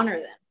 and to honor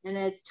them. And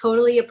it's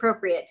totally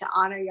appropriate to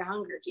honor your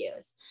hunger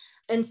cues.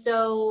 And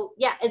so,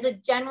 yeah, as a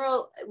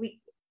general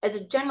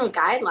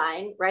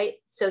guideline, right?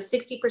 So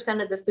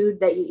 60% of the food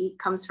that you eat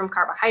comes from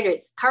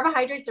carbohydrates.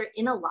 Carbohydrates are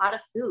in a lot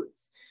of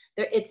foods.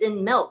 It's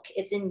in milk,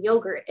 it's in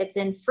yogurt, it's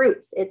in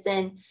fruits, it's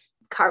in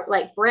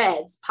like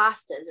breads,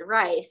 pastas,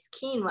 rice,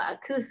 quinoa,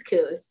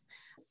 couscous,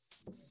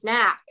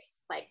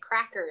 snacks like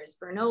crackers,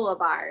 granola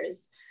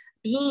bars,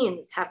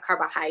 beans have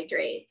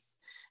carbohydrates.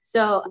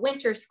 So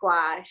winter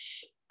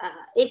squash,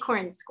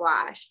 acorn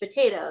squash,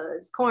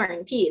 potatoes,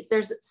 corn, peas.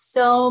 There's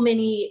so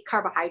many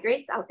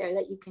carbohydrates out there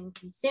that you can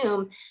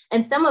consume.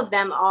 And some of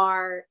them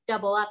are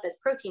double up as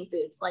protein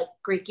foods, like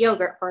Greek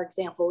yogurt, for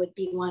example, would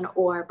be one,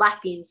 or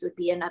black beans would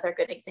be another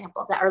good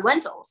example. That are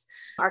lentils,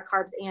 are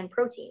carbs and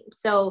protein.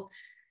 So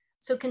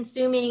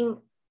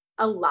consuming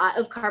a lot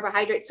of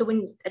carbohydrates. So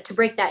to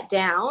break that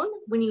down,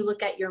 when you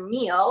look at your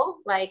meal,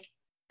 like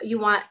you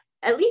want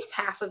at least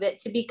half of it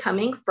to be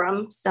coming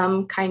from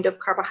some kind of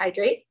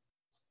carbohydrate.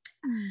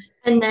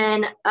 And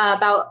then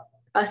about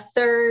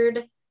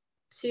 25%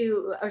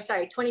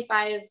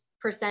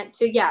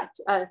 to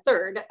a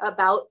third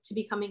about to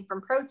be coming from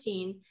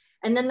protein.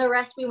 And then the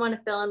rest we want to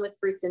fill in with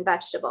fruits and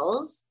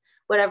vegetables,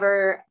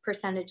 whatever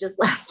percentage is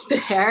left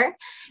there.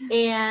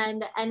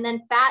 And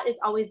then fat is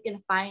always going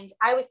to fat's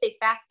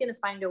going to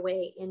find a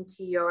way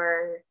into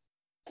your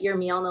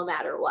meal no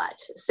matter what.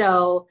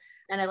 So,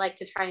 and I like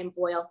to try and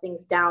boil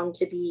things down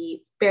to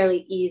be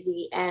fairly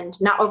easy and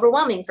not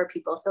overwhelming for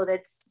people, so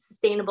that's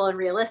sustainable and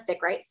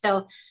realistic, right?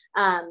 So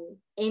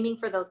aiming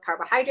for those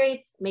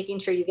carbohydrates, making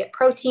sure you get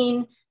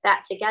protein,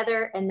 that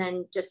together, and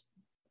then just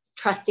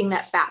trusting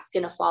that fat's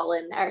going to fall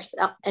in there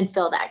and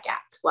fill that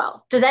gap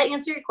well. Does that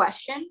answer your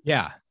question?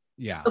 Yeah.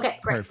 Okay.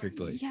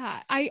 Perfectly.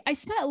 Yeah. I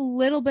spent a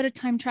little bit of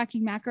time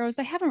tracking macros.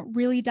 I haven't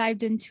really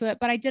dived into it,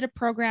 but I did a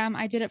program.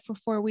 I did it for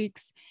 4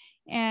 weeks.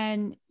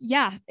 And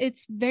yeah,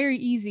 it's very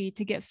easy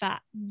to get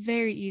fat.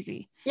 Very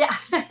easy. Yeah.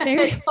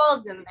 It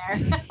falls in there.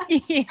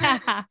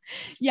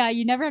 Yeah.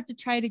 You never have to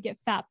try to get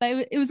fat,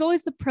 but it was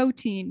always the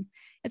protein.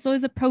 It's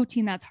always the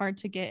protein that's hard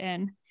to get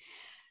in.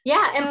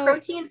 Yeah. And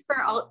protein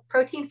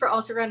for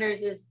ultra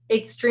runners is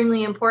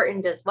extremely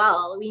important as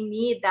well. We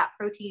need that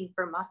protein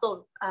for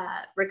muscle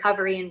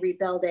recovery and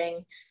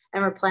rebuilding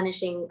and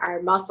replenishing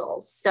our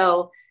muscles.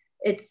 So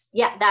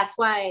that's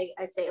why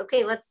I say,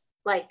 okay, let's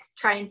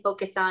try and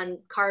focus on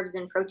carbs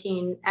and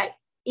protein at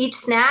each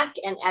snack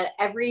and at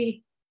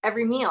every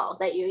meal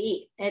that you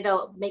eat.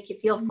 It'll make you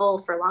feel full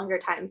for longer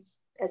times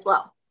as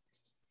well.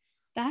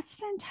 That's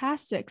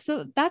fantastic.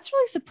 So that's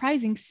really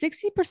surprising.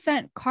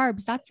 60%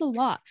 carbs. That's a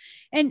lot.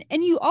 And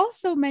you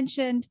also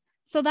mentioned,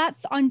 so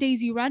that's on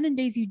days you run and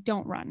days you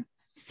don't run.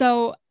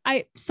 So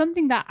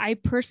something that I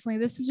personally,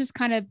 this is just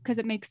kind of because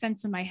it makes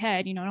sense in my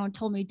head, no one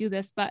told me to do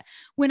this, but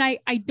when I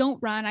don't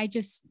run, I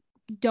just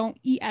don't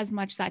eat as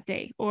much that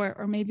day,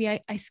 or maybe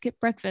I skip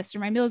breakfast, or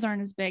my meals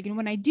aren't as big. And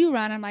when I do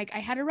run, I'm like, I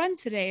had a run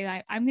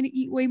today. I'm going to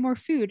eat way more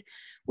food.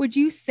 Would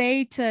you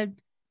say to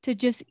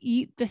just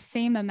eat the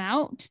same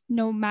amount,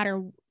 no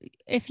matter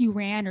if you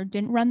ran or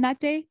didn't run that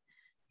day?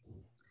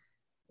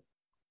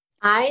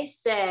 I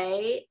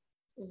say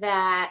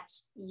that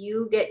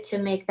you get to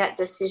make that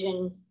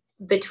decision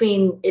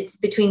between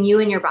you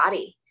and your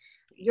body.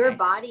 Your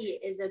body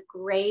is a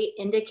great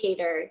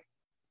indicator.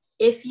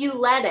 If you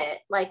let it,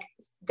 like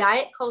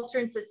diet culture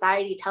and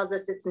society tells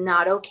us it's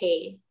not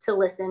okay to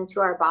listen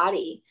to our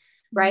body,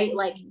 right? Mm-hmm.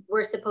 Like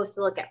we're supposed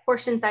to look at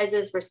portion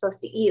sizes. We're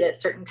supposed to eat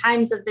at certain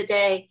times of the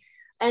day.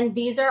 And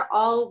these are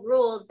all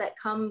rules that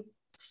come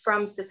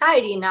from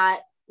society,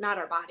 not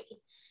our body.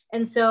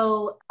 And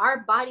so our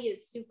body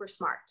is super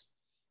smart.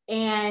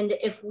 And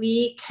if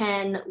we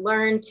can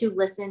learn to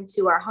listen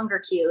to our hunger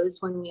cues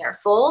when we are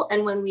full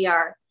and when we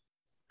are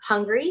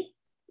hungry,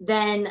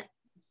 then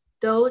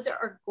those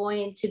are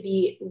going to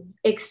be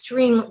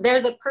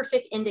they're the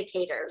perfect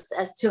indicators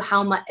as to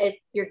how much, if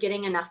you're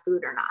getting enough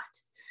food or not.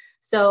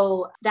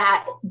 So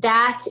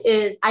that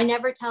is, I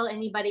never tell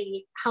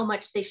anybody how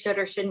much they should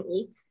or shouldn't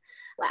eat.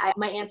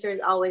 My answer is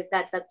always,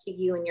 that's up to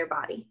you and your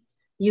body.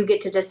 You get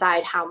to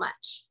decide how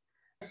much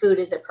food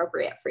is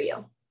appropriate for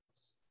you.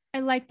 I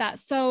like that.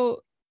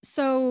 So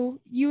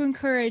you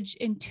encourage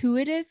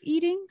intuitive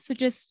eating. So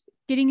just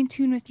getting in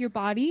tune with your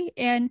body.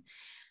 And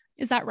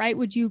is that right?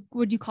 Would you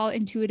call it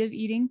intuitive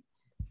eating?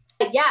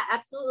 Yeah,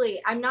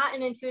 absolutely. I'm not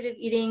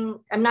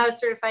a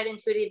certified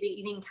intuitive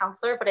eating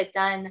counselor, but I've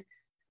done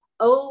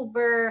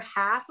over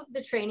half of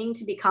the training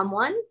to become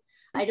one.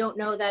 I don't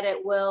know that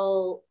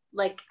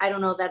I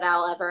don't know that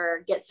I'll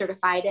ever get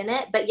certified in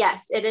it, but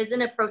yes, it is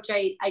an approach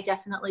I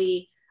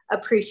definitely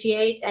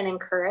appreciate and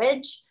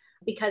encourage,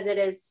 because it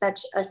is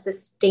such a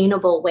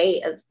sustainable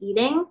way of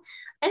eating.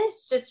 And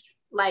it's just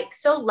like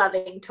so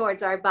loving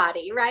towards our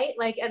body, right?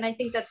 Like, and I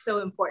think that's so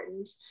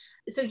important.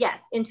 So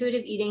yes,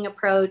 intuitive eating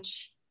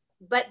approach.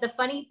 But the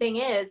funny thing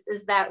is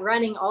that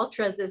running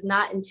ultras is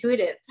not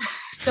intuitive.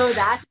 So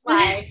that's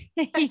why.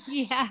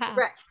 Yeah.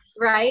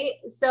 Right.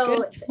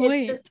 So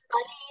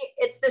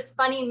it's this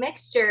funny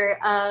mixture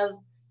of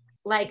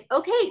like,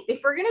 okay,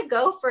 if we're going to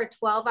go for a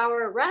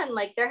 12-hour run,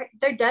 like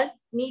there does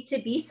need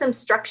to be some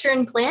structure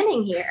and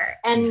planning here.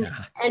 And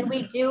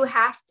we do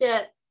have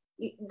to,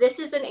 this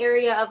is an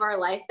area of our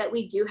life that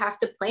we do have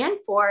to plan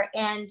for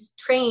and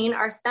train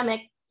our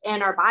stomach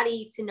and our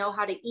body to know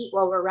how to eat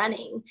while we're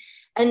running.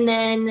 And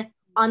then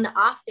on the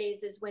off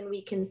days is when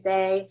we can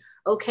say,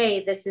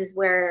 okay, this is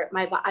where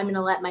I'm going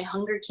to let my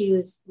hunger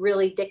cues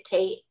really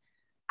dictate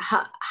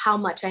how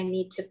much I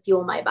need to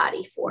fuel my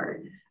body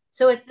for.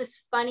 So it's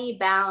this funny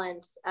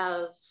balance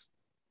of,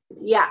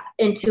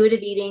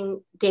 intuitive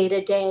eating day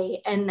to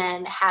day, and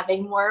then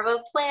having more of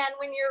a plan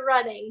when you're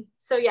running.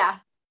 So yeah.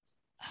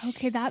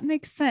 Okay, that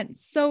makes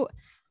sense. So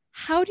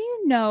how do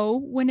you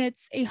know when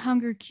it's a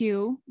hunger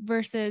cue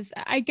versus,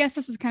 I guess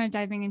this is kind of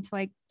diving into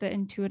like the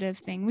intuitive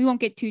thing. We won't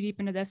get too deep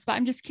into this, but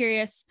I'm just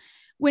curious,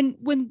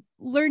 when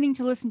learning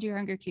to listen to your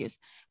hunger cues,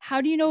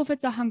 how do you know if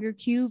it's a hunger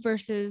cue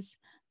versus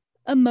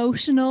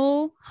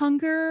emotional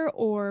hunger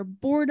or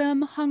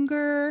boredom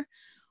hunger,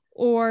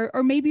 or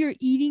maybe you're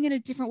eating in a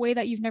different way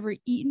that you've never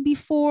eaten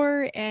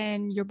before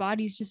and your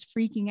body's just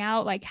freaking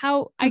out? Like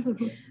how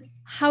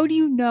do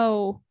you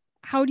know?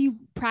 How do you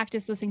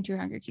practice listening to your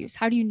hunger cues?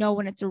 How do you know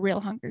when it's a real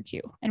hunger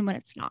cue and when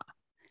it's not?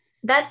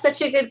 That's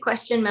such a good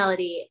question,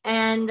 Melody.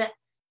 And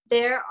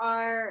there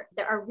are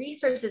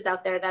resources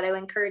out there that I would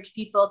encourage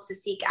people to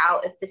seek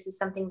out if this is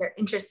something they're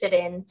interested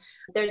in.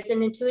 There's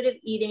an intuitive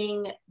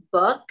eating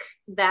book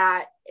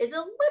that is a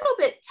little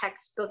bit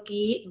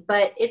textbooky,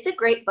 but it's a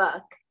great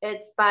book.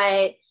 It's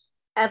by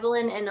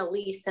Evelyn and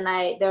Elise, and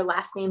their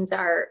last names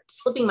are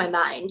slipping my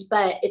mind,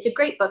 but it's a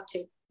great book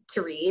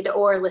to read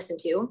or listen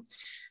to.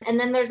 And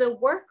then there's a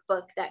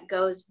workbook that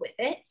goes with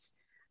it.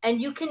 And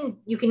you can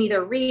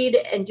either read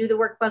and do the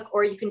workbook,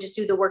 or you can just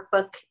do the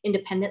workbook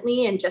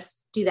independently and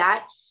just do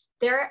that.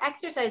 There are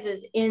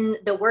exercises in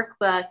the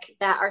workbook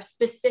that are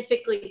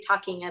specifically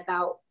talking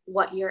about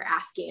what you're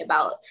asking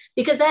about,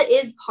 because that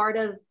is part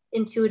of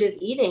intuitive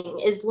eating,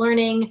 is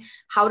learning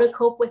how to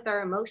cope with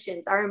our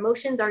emotions. Our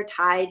emotions are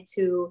tied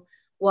to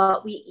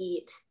what we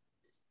eat,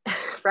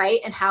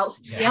 right? And how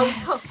we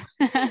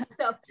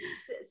cope.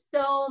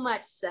 So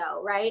much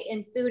so, right?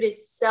 And food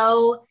is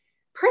so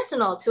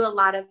personal to a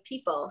lot of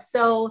people.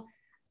 So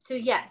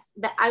yes,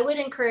 that I would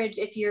encourage,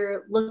 if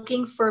you're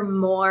looking for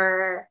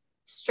more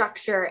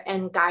structure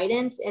and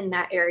guidance in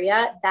that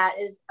area, that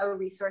is a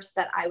resource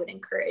that I would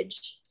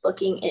encourage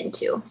looking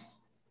into.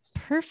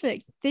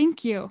 Perfect.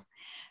 Thank you.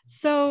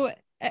 So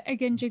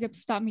again, Jacob,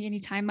 stop me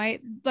anytime.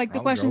 The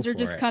questions are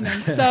just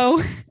coming.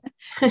 So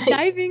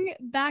diving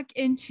back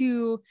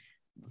into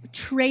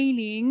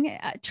training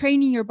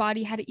your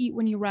body how to eat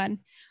when you run.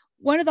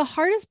 One of the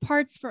hardest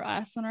parts for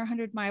us on our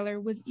 100-miler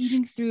was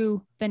eating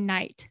through the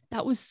night.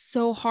 That was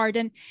so hard.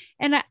 And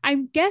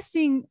I'm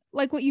guessing,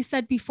 like what you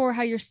said before,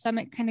 how your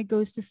stomach kind of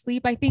goes to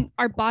sleep. I think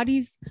our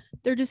bodies,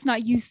 they're just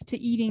not used to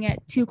eating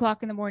at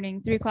 2:00 in the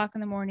morning, 3:00 in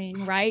the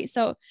morning, right?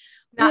 So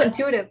not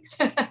intuitive.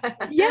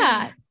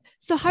 Yeah.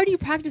 So how do you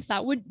practice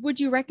that? Would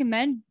you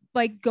recommend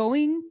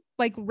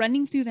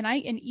running through the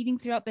night and eating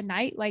throughout the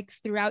night, like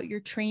throughout your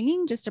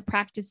training, just to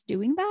practice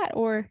doing that?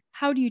 Or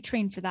how do you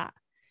train for that?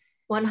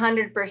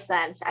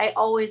 100%. I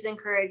always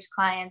encourage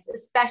clients,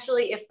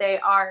 especially if they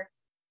are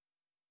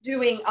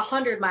doing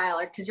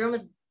 100-miler,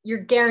 because you're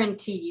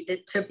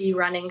guaranteed to be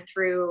running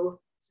through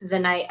the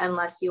night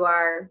unless you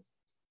are,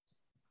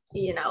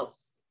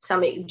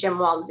 somebody, Jim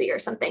Walmsley or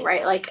something,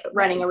 right? Like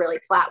running a really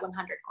flat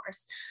 100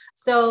 course.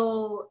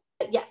 So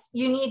yes,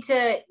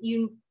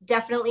 you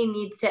definitely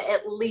need to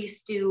at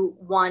least do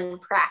one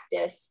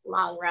practice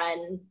long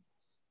run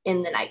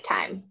in the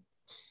nighttime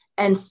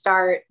and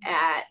start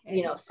at,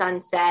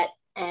 sunset,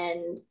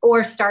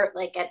 or start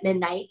like at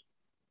midnight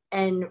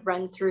and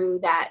run through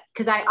that.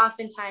 Cause I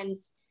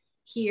oftentimes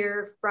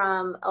hear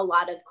from a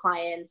lot of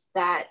clients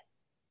that,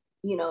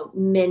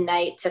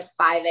 midnight to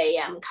 5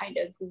 a.m. kind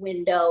of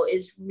window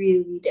is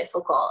really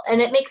difficult. And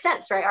it makes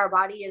sense, right? Our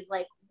body is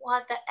like,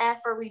 what the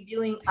F are we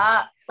doing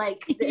up?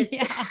 Like this,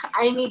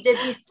 I need to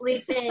be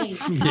sleeping.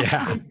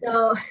 Yeah. And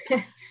so,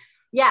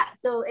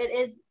 so it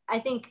is, I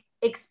think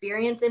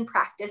experience and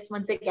practice,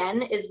 once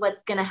again, is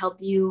what's going to help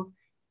you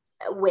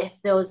with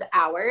those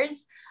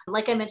hours.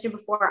 Like I mentioned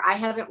before, I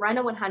haven't run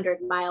a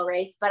 100-mile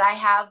race, but I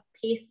have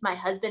paced my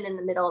husband in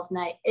the middle of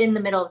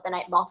the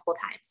night multiple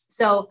times.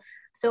 So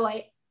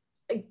I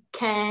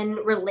can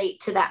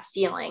relate to that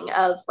feeling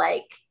of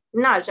like,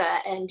 nausea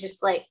and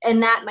just like,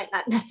 and that might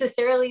not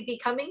necessarily be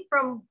coming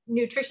from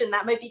nutrition.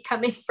 That might be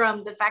coming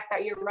from the fact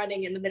that you're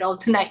running in the middle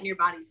of the night and your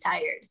body's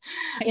tired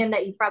and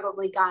that you've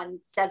probably gone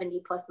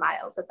 70 plus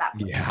miles at that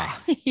point. Yeah.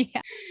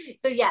 Yeah.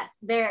 So yes,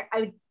 I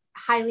would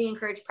highly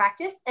encourage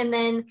practice. And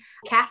then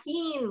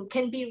caffeine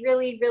can be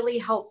really, really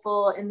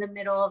helpful in the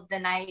middle of the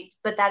night,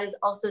 but that is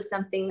also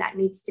something that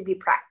needs to be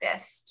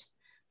practiced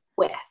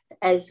with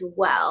as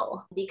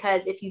well,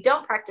 because if you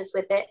don't practice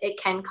with it, it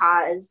can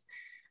cause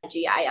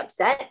GI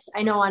upset.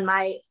 I know on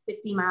my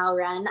 50-mile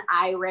run,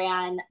 I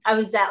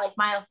was at like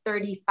mile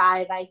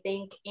 35, I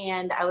think,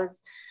 and I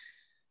was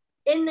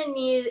in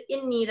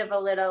need of a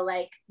little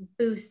like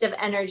boost of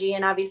energy.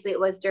 And obviously it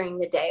was during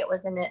the day, it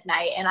wasn't at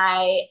night. And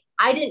I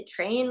didn't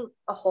train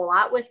a whole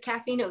lot with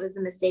caffeine. It was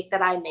a mistake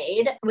that I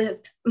made with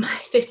my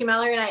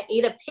 50-miler, and I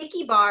ate a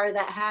picky bar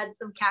that had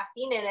some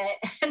caffeine in it.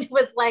 And it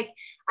was like,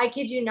 I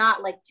kid you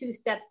not, like 2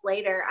 steps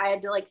later, I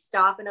had to like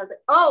stop, and I was like,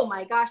 oh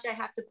my gosh, I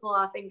have to pull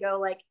off and go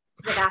like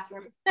to the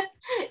bathroom.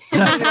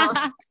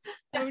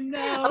 Oh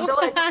no.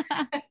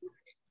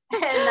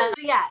 And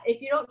yeah,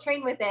 if you don't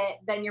train with it,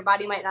 then your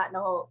body might not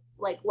know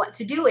like what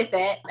to do with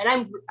it.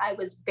 And I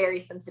was very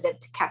sensitive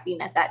to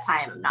caffeine at that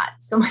time. I'm not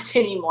so much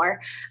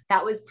anymore.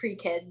 That was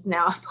pre-kids,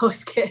 now I'm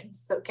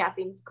post-kids. So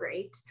caffeine's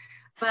great.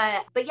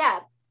 But yeah,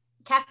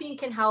 caffeine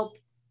can help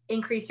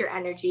increase your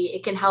energy.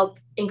 It can help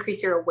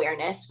increase your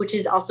awareness, which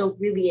is also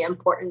really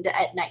important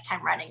at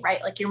nighttime running,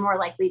 right? Like you're more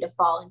likely to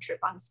fall and trip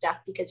on stuff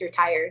because you're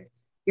tired.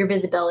 Your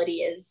visibility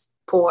is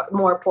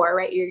more poor,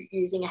 right? You're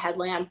using a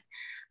headlamp.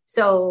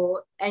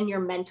 So, and your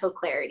mental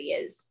clarity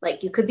is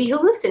like, you could be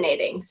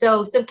hallucinating.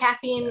 So some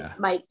caffeine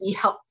might be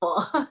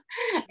helpful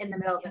in the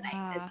middle of the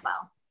night as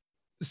well.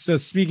 So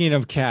speaking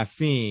of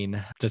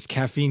caffeine, does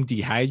caffeine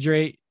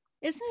dehydrate?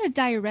 Isn't it a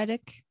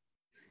diuretic?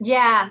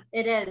 Yeah,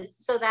 it is.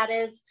 So that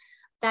is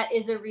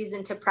a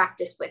reason to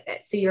practice with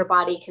it, so your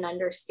body can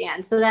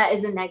understand. So that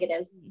is a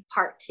negative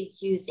part to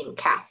using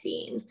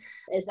caffeine,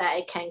 is that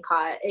it can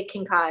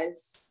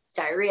cause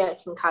diarrhea.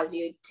 It can cause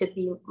you to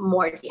be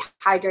more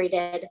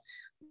dehydrated.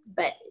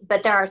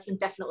 But there are some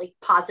definitely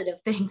positive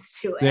things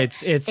to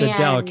it. It's a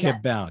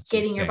delicate balance.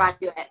 Getting your body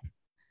to it.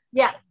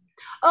 Yeah.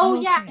 Oh,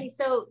 okay. Yeah. And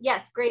so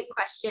yes, great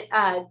question.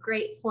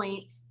 Great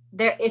point.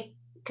 If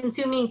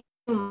consuming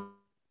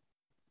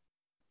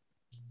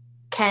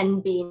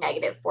can be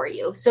negative for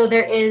you. So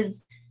there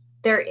is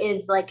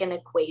like an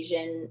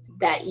equation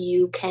that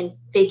you can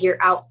figure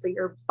out for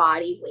your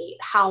body weight,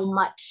 how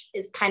much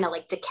is kind of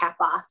like to cap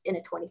off in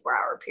a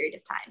 24-hour period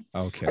of time.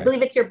 Okay. I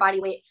believe it's your body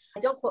weight.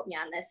 Don't quote me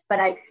on this,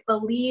 but I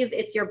believe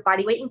it's your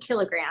body weight in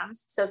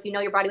kilograms. So if you know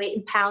your body weight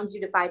in pounds,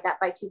 you divide that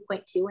by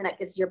 2.2, and that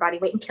gives you your body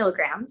weight in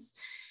kilograms.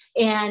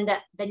 And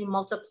then you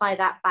multiply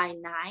that by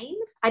 9,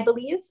 I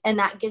believe. And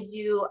that gives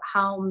you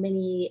how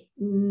many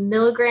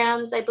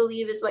milligrams, I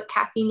believe, is what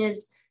caffeine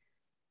is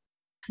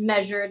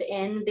measured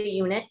in the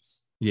unit.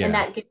 Yeah. And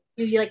that gives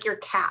you like your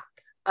cap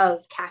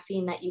of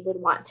caffeine that you would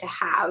want to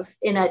have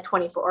in a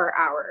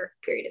 24-hour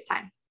period of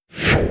time.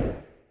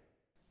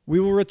 We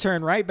will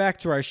return right back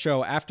to our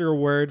show after a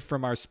word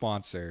from our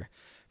sponsor.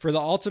 For the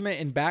ultimate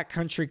in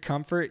backcountry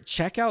comfort,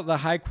 check out the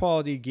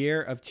high-quality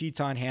gear of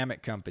Teton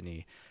Hammock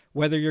Company.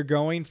 Whether you're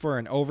going for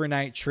an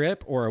overnight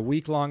trip or a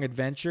week-long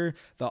adventure,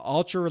 the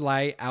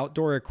ultralight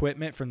outdoor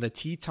equipment from the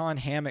Teton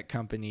Hammock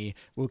Company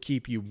will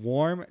keep you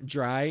warm,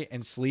 dry,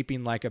 and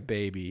sleeping like a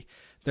baby.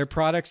 Their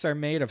products are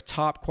made of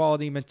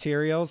top-quality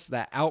materials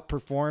that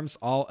outperforms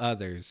all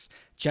others.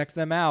 Check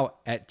them out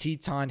at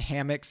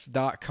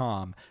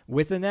TetonHammocks.com.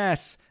 With an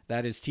S,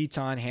 that is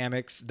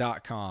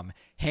TetonHammocks.com.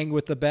 Hang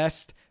with the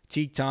best,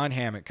 Teton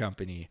Hammock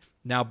Company.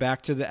 Now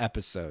back to the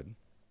episode.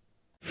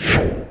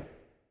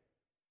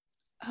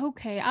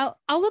 Okay, I'll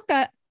look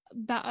that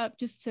up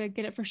just to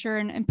get it for sure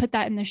and put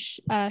that in the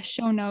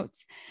show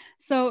notes.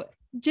 So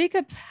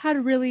Jacob had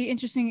a really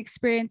interesting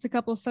experience a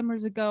couple of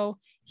summers ago.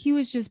 He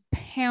was just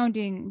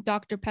pounding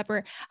Dr.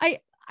 Pepper.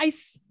 I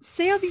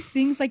say all these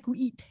things like we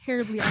eat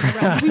terribly on the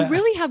run. We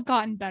really have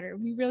gotten better.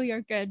 We really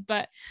are good.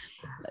 But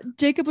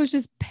Jacob was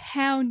just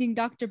pounding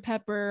Dr.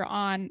 Pepper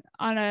on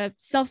a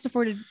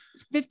self-supported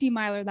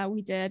 50-miler that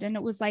we did. And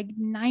it was like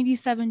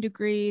 97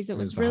 degrees. It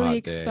was really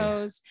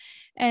exposed.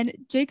 And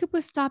Jacob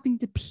was stopping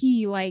to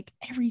pee like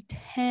every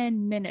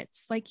 10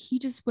 minutes. Like he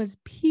just was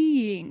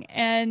peeing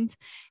and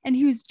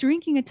he was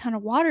drinking a ton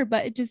of water,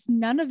 but it just,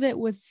 none of it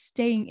was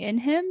staying in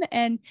him.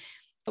 And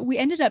we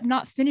ended up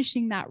not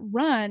finishing that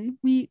run.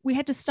 We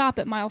had to stop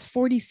at mile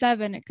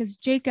 47 because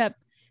Jacob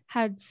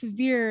had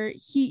severe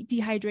heat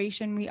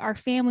dehydration. Our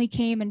family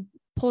came and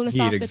pulled us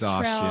off the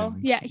trail.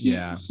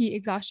 Yeah, heat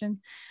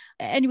exhaustion.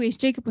 Anyways,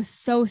 Jacob was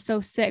so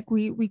sick.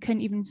 We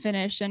couldn't even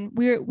finish, and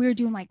we were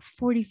doing like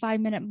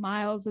 45-minute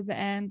miles at the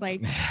end,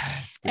 like,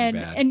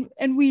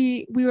 and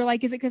we were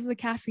like, is it because of the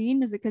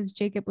caffeine? Is it because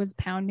Jacob was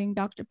pounding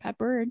Dr.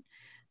 Pepper? And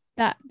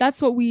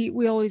that's what we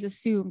always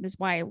assumed is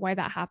why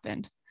that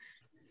happened.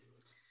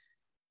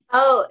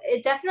 Oh,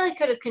 it definitely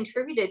could have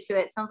contributed to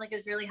it. Sounds like it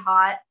was really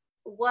hot.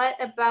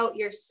 What about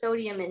your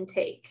sodium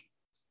intake?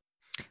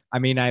 I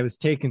mean, I was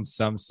taking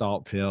some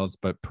salt pills,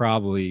 but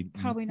probably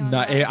not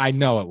enough. I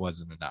know it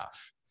wasn't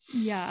enough.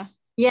 Yeah.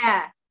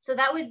 Yeah. So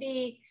that would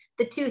be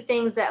the two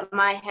things that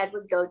my head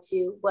would go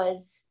to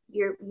was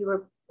you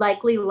were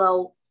likely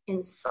low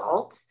in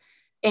salt,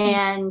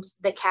 and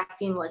the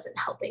caffeine wasn't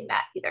helping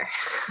that either.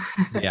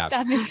 Yeah.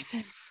 That makes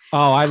sense.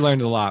 Oh, I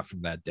learned a lot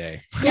from that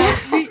day. Yeah.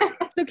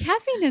 So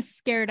caffeine has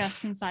scared us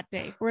since that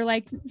day. We're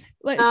like, so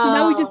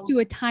now we just do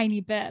a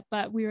tiny bit,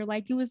 but we were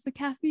like, it was the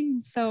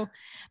caffeine. So,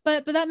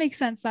 but that makes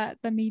sense that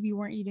maybe you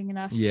weren't eating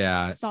enough.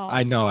 Yeah, salt.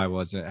 I know I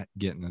wasn't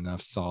getting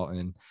enough salt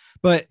in.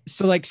 But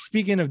so like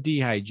speaking of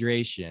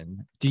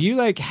dehydration, do you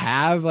like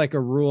have like a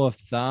rule of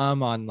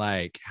thumb on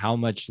like how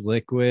much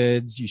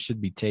liquids you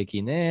should be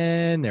taking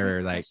in,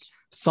 or like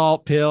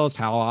salt pills,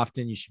 how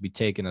often you should be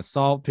taking a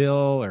salt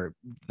pill or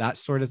that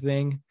sort of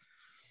thing?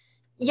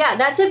 Yeah,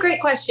 that's a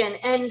great question.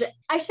 And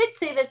I should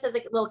say this as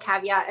a little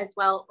caveat as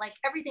well. Like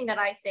everything that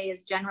I say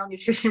is general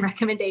nutrition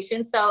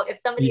recommendations. So if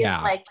somebody is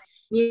like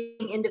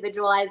needing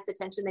individualized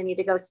attention, they need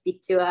to go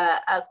speak to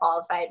a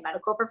qualified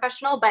medical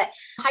professional. But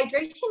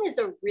hydration is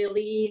a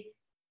really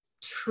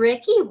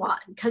tricky one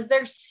because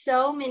there's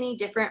so many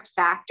different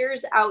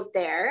factors out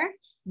there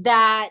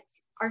that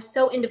are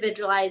so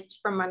individualized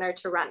from runner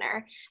to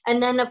runner.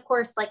 And then of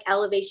course, like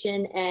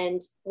elevation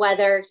and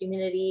weather,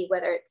 humidity,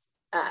 whether it's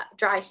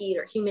dry heat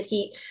or humid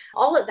heat,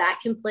 all of that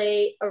can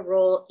play a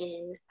role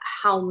in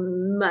how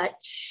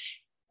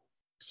much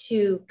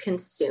to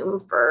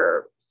consume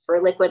for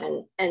liquid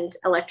and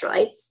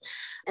electrolytes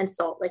and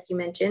salt, like you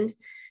mentioned.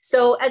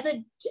 So as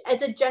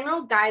a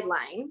general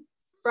guideline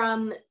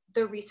from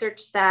the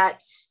research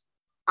that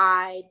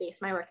I base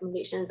my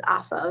recommendations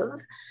off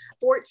of,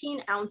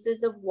 14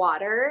 ounces of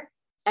water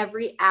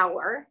every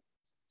hour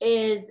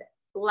is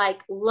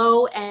like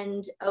low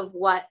end of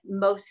what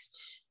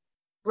most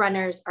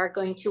runners are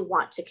going to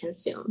want to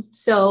consume.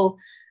 So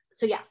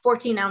yeah,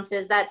 14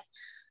 ounces, that's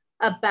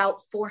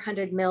about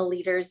 400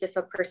 milliliters if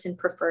a person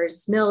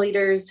prefers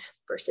milliliters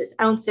versus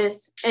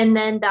ounces. And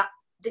then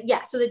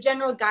so the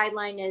general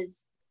guideline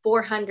is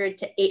 400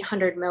 to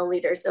 800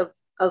 milliliters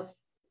of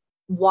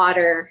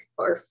water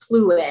or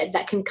fluid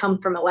that can come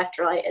from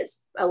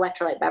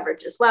electrolyte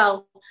beverage as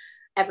well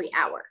every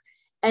hour.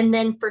 And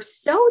then for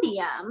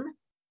sodium,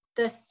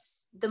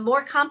 the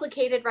more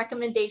complicated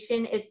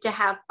recommendation is to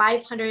have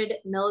 500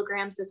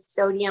 milligrams of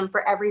sodium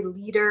for every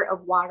liter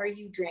of water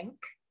you drink.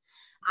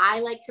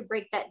 I like to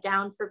break that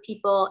down for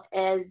people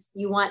as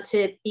you want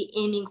to be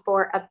aiming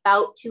for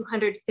about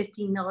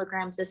 250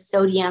 milligrams of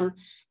sodium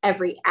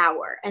every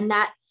hour. And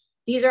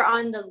these are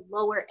on the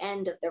lower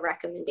end of the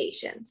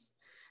recommendations.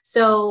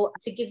 So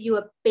to give you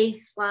a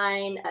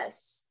baseline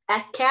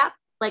SCAP,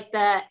 like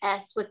the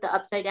S with the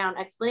upside down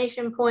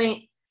explanation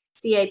point,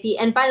 CAP.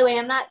 And by the way,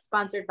 I'm not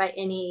sponsored by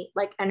any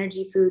like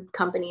energy food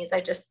companies. I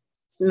just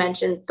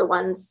mentioned the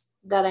ones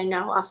that I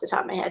know off the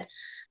top of my head.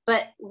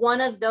 But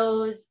one of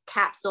those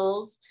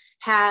capsules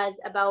has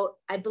about,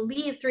 I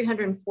believe,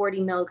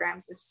 340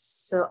 milligrams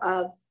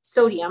of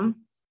sodium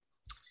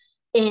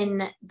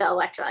in the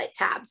electrolyte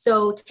tab.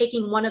 So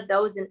taking one of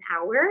those an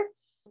hour,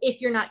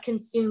 if you're not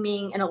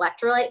consuming an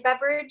electrolyte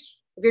beverage,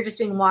 if you're just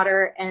doing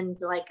water and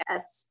like a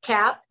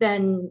cap,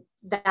 then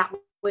that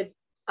would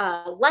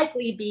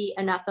likely be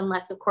enough,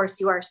 unless of course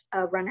you are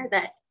a runner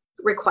that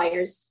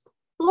requires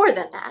more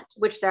than that,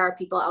 which there are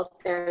people out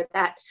there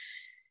that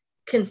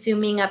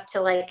consuming up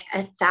to like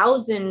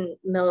 1,000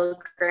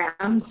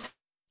 milligrams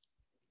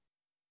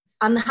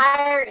on the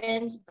higher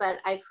end, but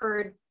I've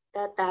heard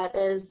that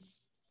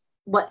is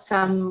what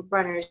some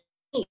runners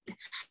need.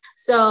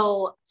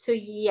 So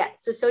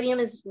sodium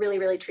is really,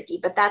 really tricky,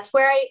 but that's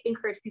where I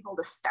encourage people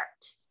to start.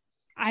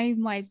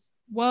 I'm like,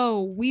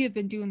 whoa, we have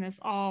been doing this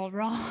all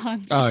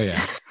wrong. Oh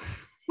yeah.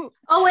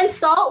 Oh, and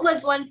salt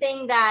was one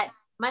thing that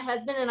my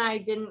husband and I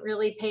didn't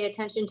really pay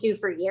attention to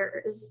for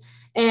years.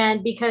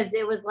 And because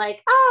it was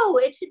like, oh,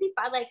 it should be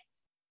fine. Like,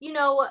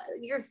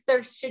 your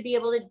thirst should be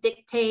able to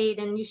dictate,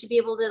 and you should be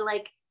able to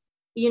like,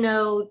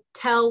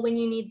 tell when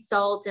you need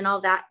salt and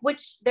all that,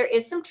 which there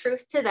is some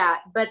truth to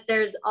that, but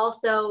there's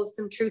also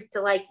some truth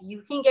to like,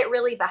 you can get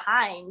really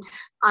behind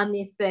on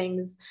these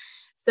things.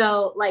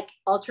 So like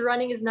ultra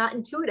running is not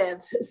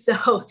intuitive.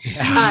 So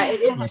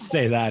it is. I'll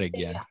say that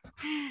again.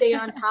 Stay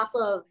on top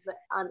of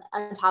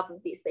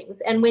these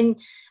things. And when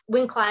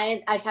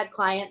I've had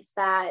clients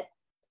that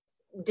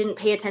didn't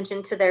pay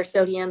attention to their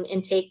sodium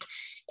intake,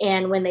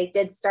 and when they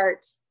did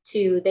start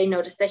to, they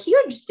noticed a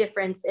huge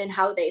difference in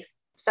how they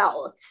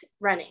felt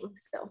running.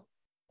 So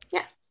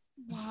yeah.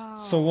 Wow.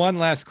 So one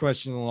last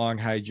question along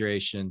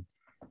hydration.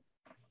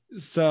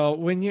 So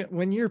when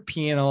you're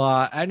peeing a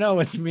lot, I know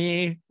with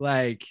me,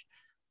 like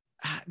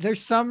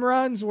there's some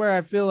runs where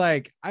I feel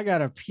like I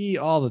gotta pee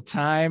all the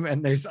time,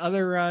 and there's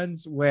other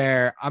runs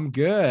where I'm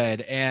good.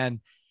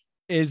 And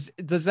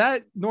does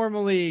that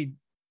normally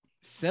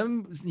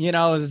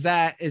is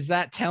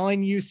that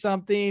telling you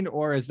something,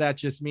 or is that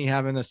just me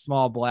having a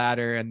small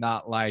bladder and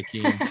not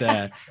liking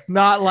the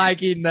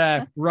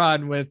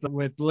run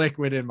with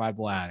liquid in my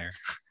bladder?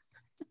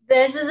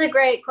 This is a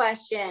great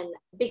question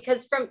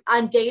because from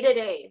on day to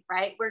day,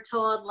 right? We're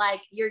told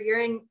like your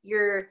urine,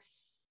 your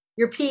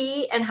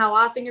pee and how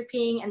often you're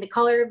peeing and the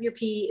color of your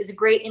pee is a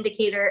great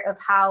indicator of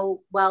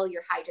how well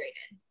you're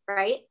hydrated,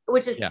 right?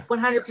 Which is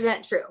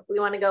 100% true. We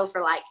want to go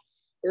for like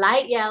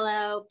light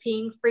yellow,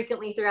 peeing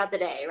frequently throughout the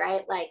day,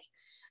 right? Like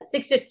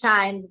 6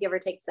 times, give or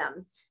take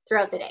some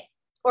throughout the day.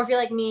 Or if you're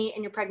like me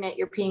and you're pregnant,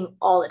 you're peeing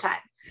all the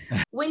time.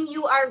 When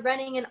you are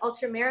running an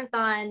ultra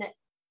marathon,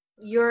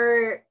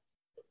 your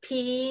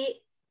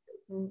pee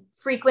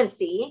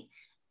frequency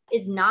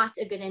is not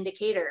a good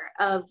indicator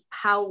of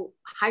how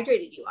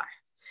hydrated you are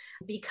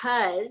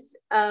because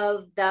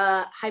of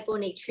the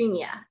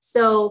hyponatremia.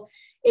 So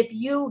if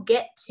you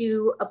get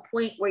to a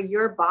point where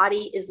your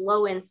body is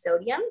low in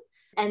sodium,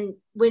 and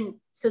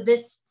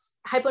this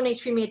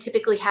hyponatremia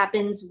typically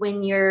happens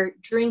when you're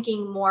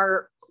drinking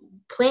more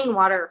plain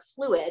water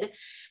fluid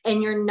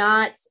and you're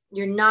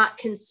not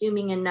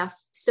consuming enough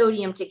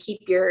sodium to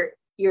keep your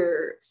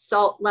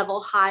salt level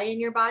high in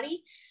your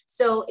body.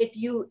 So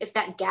if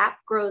that gap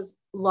grows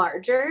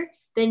larger,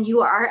 then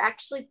you are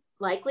actually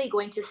likely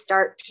going to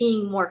start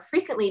peeing more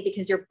frequently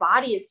because your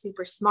body is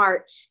super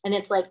smart and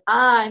it's like,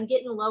 I'm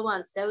getting low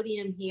on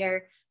sodium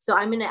here. So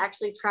I'm going to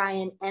actually try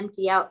and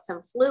empty out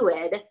some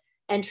fluid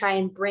and try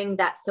and bring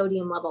that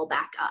sodium level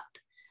back up.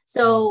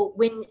 So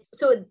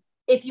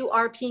if you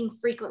are peeing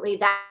frequently,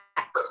 that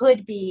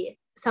could be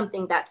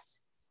something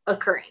that's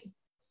occurring.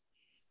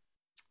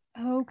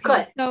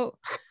 Okay. So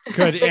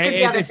could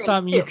it's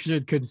something you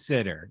should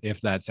consider if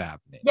that's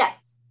happening.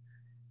 Yes.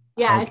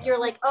 Yeah. Okay. If you're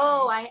like,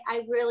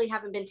 I really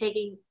haven't been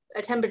taking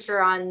a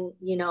temperature on,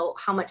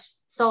 how much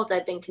salt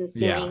I've been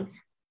consuming,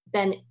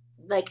 then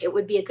like it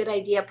would be a good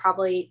idea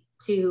probably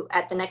to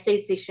at the next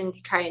aid station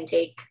to try and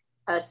take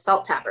a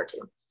salt tab or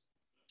two.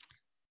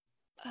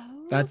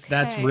 Okay.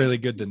 That's really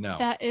good to know.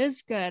 That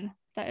is good.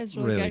 That is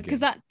really good because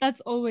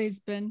that's always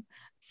been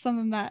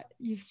something that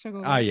you've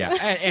struggled with. Oh yeah,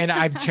 and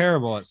I'm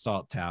terrible at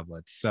salt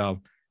tablets, so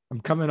I'm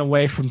coming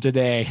away from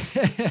today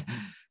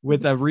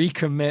with a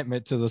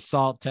recommitment to the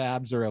salt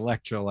tabs or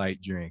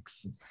electrolyte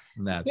drinks.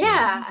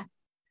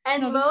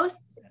 And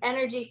most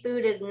energy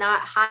food is not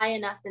high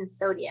enough in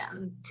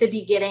sodium to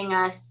be getting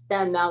us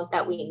the amount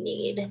that we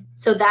need.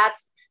 So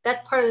that's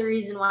part of the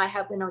reason why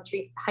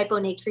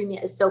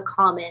hyponatremia is so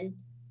common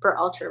for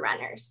ultra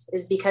runners,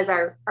 is because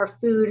our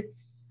food,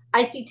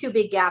 I see two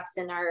big gaps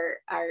in our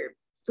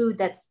food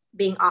that's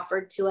being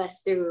offered to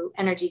us through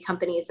energy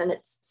companies, and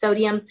it's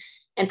sodium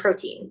and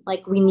protein.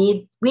 Like we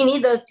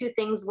need those two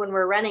things when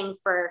we're running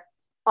for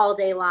all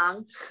day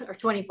long or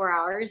 24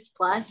 hours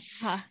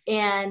plus.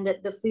 And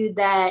the food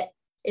that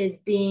is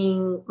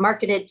being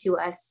marketed to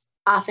us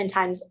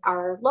oftentimes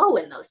are low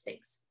in those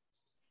things.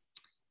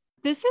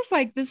 This is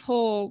like, this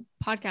whole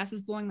podcast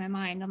is blowing my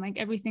mind. I'm like,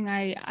 everything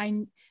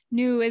I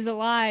knew is a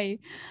lie,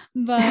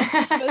 but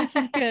this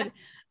is good.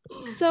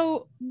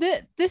 So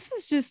this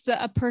is just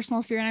a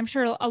personal fear, and I'm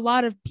sure a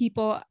lot of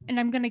people, and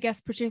I'm going to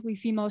guess particularly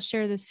females,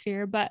 share this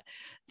fear, but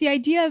the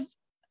idea of,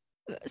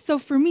 so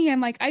for me, I'm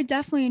like, I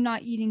definitely am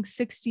not eating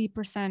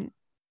 60%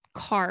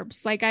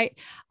 carbs. Like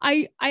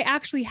I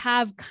actually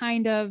have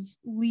kind of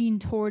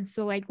leaned towards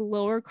the like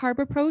lower carb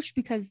approach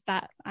because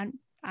that I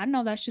don't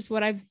know, that's just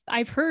what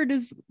I've heard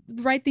is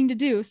the right thing to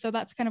do. So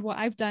that's kind of what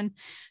I've done.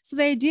 So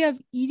the idea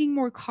of eating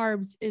more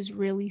carbs is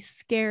really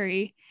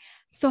scary.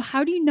 So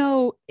how do you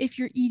know if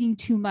you're eating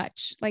too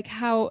much? Like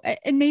how,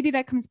 and maybe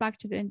that comes back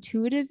to the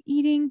intuitive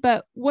eating,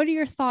 but what are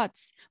your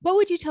thoughts? What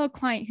would you tell a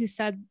client who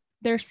said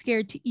they're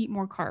scared to eat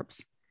more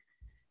carbs?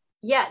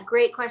 Yeah,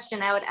 great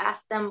question. I would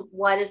ask them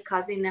what is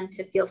causing them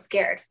to feel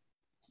scared.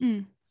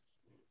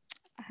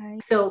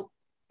 So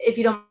if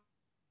you don't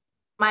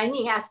mind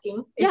me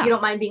asking, if you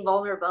don't mind being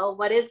vulnerable,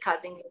 what is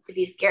causing you to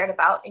be scared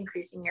about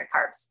increasing your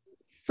carbs?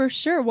 For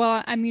sure.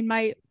 Well, I mean,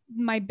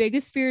 my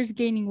biggest fear is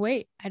gaining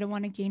weight. I don't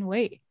want to gain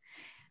weight.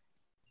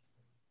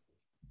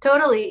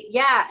 Totally.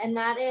 Yeah. And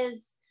that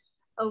is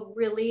a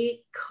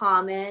really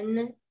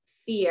common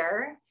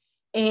fear.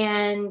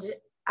 And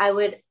I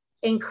would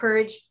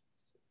encourage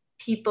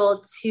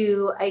people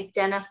to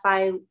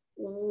identify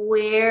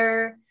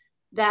where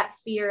that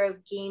fear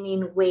of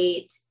gaining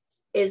weight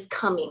is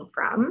coming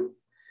from,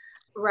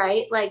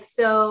 right? Like,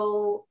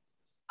 so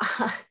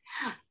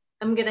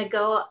I'm going to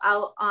go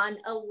out on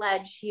a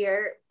ledge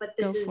here, but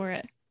this is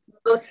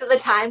most of the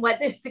time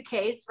what is the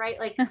case, right?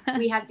 Like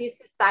we have these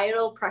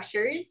societal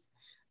pressures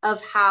of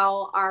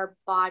how our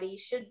body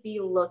should be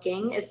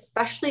looking,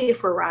 especially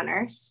if we're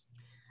runners.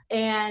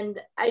 And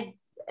I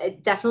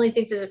definitely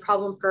think there's a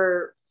problem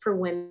for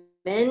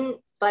women,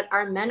 but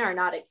our men are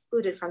not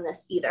excluded from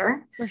this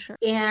either. For sure.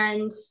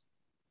 And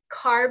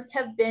carbs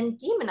have been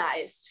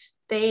demonized.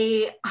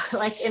 They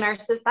like in our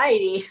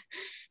society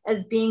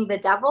as being the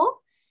devil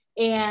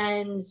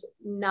and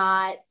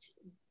not,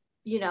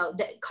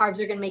 that carbs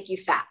are going to make you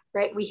fat,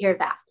 right? We hear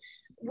that,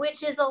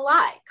 which is a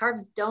lie.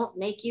 Carbs don't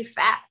make you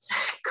fat.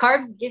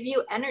 Carbs give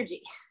you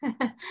energy.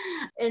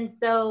 And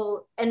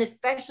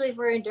especially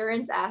for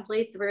endurance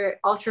athletes, for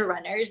ultra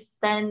runners,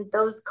 then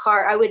those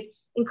I would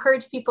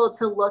encourage people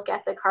to look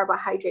at the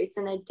carbohydrates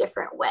in a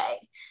different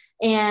way.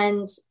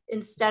 And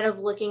instead of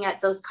looking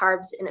at those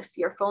carbs in a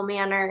fearful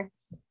manner,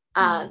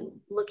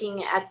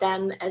 looking at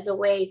them as a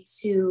way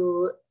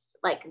to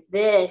like,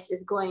 this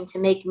is going to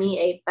make me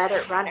a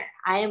better runner.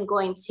 I am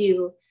going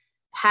to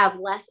have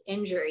less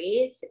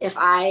injuries if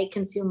I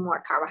consume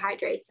more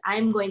carbohydrates.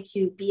 I'm going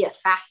to be a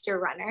faster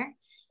runner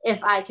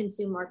if I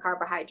consume more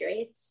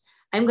carbohydrates.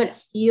 I'm going to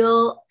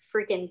feel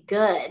freaking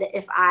good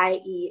if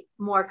I eat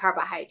more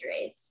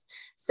carbohydrates.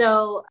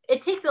 So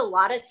it takes a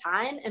lot of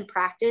time and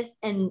practice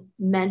and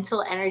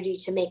mental energy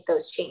to make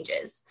those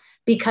changes,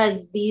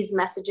 because these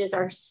messages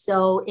are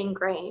so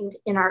ingrained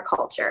in our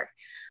culture.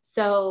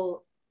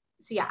 So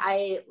yeah,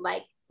 I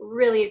like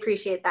really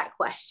appreciate that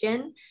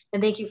question.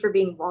 And thank you for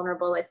being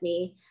vulnerable with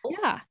me.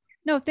 Yeah.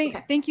 No,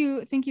 thank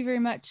you. Thank you very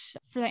much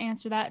for the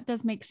answer. That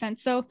does make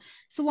sense. So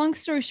long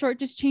story short,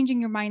 just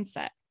changing your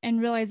mindset and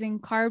realizing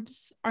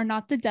carbs are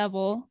not the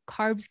devil.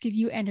 Carbs give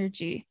you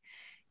energy.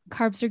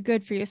 Carbs are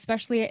good for you,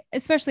 especially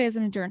as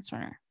an endurance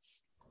runner.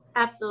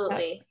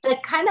 Absolutely. The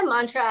kind of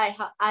mantra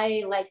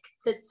I like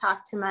to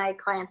talk to my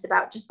clients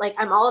about, just like,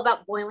 I'm all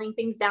about boiling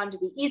things down to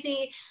be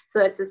easy,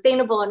 so it's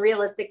sustainable and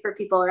realistic for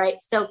people, right?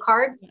 So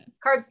carbs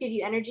give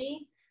you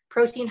energy,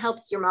 protein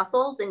helps your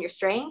muscles and your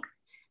strength,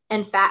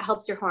 and fat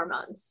helps your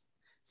hormones.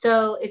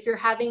 So if you're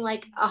having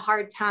like a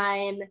hard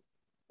time,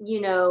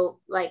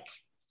 like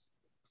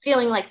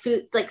feeling like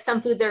foods, like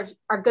some foods are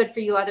good for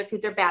you, other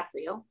foods are bad for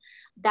you,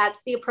 that's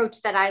the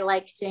approach that I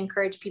like to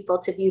encourage people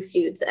to view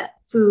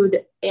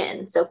food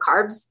in. So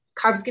carbs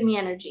give me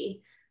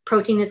energy.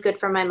 Protein is good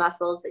for my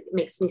muscles. It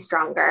makes me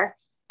stronger,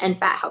 and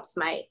fat helps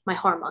my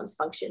hormones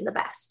function the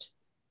best.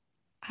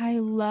 I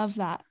love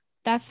that.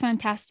 That's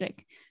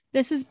fantastic.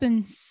 This has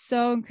been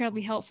so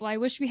incredibly helpful. I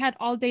wish we had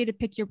all day to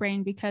pick your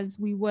brain, because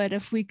we would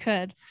if we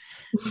could.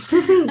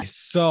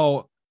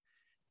 So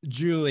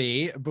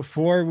Julie,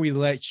 before we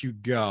let you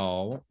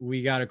go,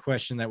 we got a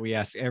question that we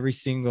ask every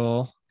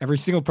single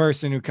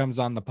person who comes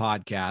on the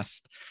podcast.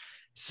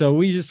 So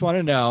we just want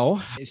to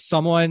know, if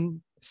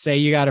someone, say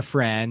you got a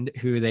friend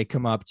who they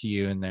come up to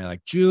you and they're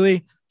like,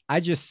 Julie,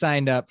 I just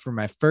signed up for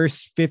my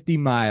first 50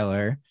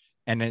 miler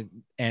and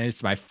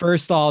it's my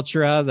first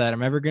ultra that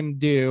I'm ever going to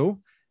do.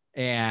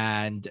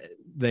 And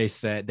they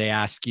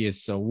ask you,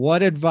 so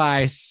what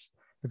advice,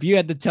 if you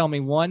had to tell me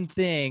one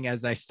thing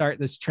as I start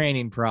this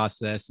training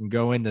process and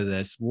go into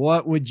this,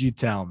 what would you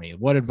tell me?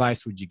 What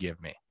advice would you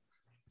give me?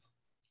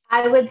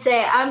 I would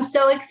say, I'm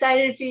so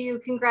excited for you.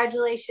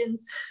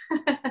 Congratulations.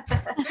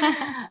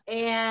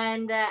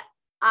 And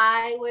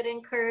I would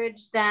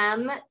encourage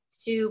them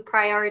to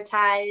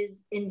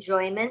prioritize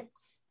enjoyment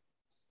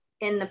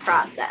in the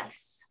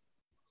process.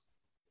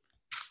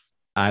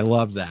 I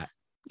love that.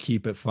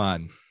 Keep it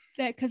fun.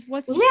 Yeah, because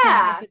what's the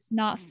fun if it's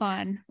not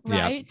fun,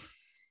 right?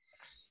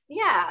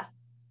 Yeah.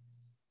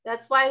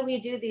 That's why we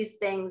do these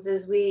things,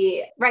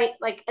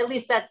 like, at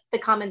least that's the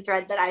common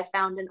thread that I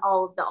found in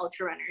all of the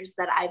ultra runners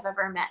that I've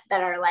ever met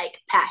that are like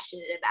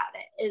passionate about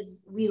it,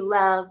 is we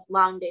love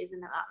long days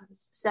in the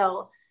mountains.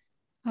 So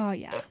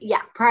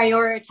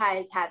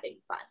prioritize having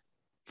fun.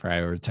 I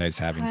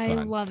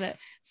love it.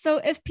 So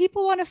if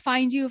people want to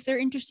find you, if they're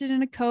interested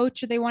in a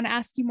coach or they want to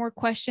ask you more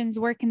questions,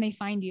 where can they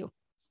find you?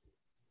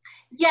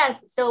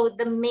 Yes. So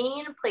the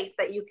main place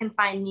that you can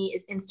find me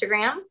is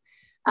Instagram.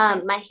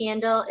 My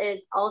handle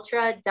is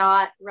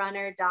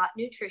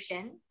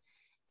ultra.runner.nutrition,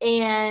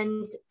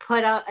 and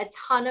put out a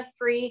ton of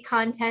free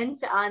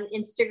content on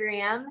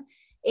Instagram.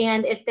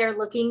 And if they're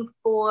looking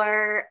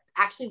for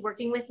actually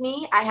working with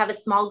me, I have a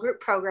small group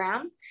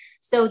program,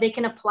 so they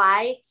can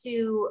apply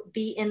to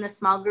be in the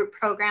small group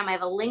program. I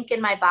have a link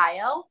in my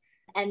bio,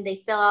 and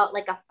they fill out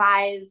like a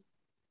 5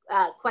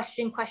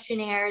 question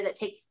questionnaire that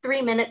takes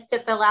 3 minutes to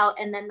fill out.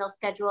 And then they'll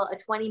schedule a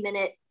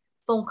 20-minute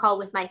phone call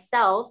with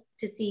myself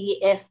to see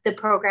if the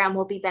program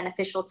will be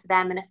beneficial to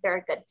them and if they're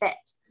a good fit.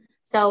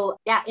 So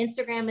yeah,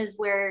 Instagram is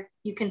where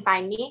you can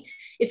find me.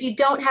 If you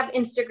don't have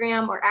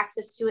Instagram or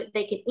access to it,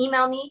 they can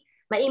email me.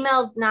 My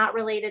email is not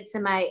related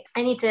to like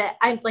I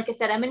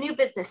said, I'm a new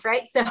business,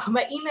 right? So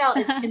my email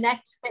is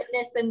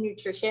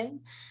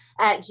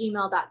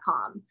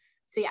connectfitnessandnutrition@gmail.com.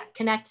 So yeah,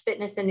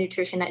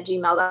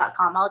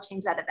 connectfitnessandnutrition@gmail.com. I'll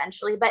change that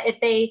eventually. But if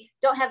they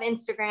don't have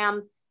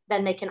Instagram,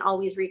 then they can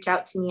always reach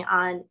out to me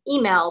on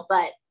email,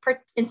 but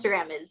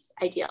Instagram is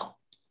ideal.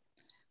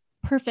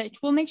 Perfect.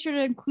 We'll make sure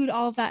to include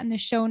all of that in the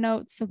show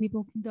notes so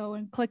people can go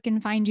and click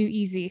and find you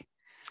easy.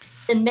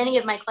 And many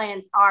of my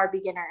clients are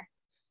beginner,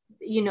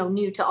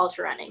 new to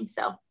ultra running.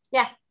 So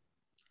yeah.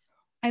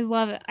 I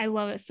love it. I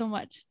love it so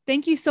much.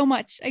 Thank you so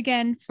much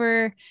again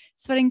for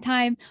spending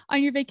time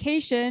on your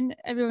vacation.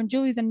 Everyone,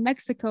 Julie's in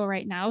Mexico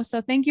right now.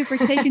 So thank you for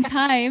taking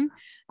time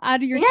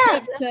out of your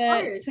trip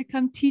to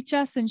come teach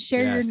us and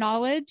share your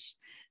knowledge.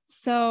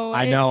 So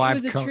it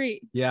was a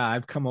treat. Yeah,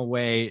 I've come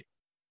away.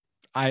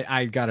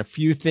 I got a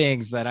few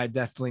things that I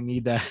definitely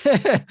need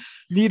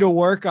to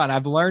work on.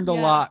 I've learned a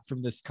lot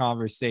from this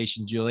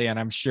conversation, Julie, and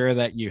I'm sure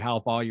that you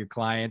help all your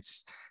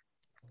clients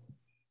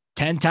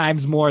 10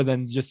 times more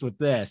than just with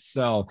this.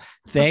 So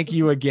thank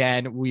you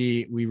again.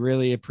 We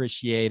really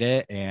appreciate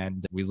it.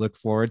 And we look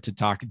forward to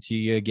talking to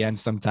you again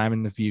sometime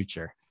in the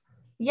future.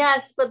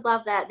 Yes, would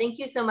love that. Thank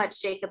you so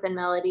much, Jacob and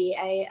Melody.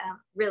 I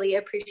really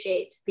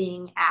appreciate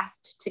being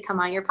asked to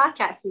come on your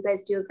podcast. You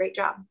guys do a great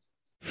job.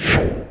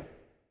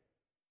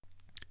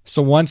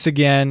 So once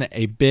again,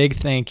 a big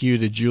thank you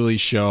to Julie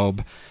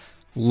Shobe.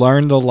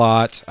 Learned a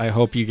lot. I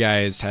hope you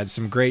guys had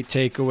some great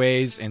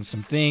takeaways and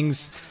some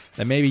things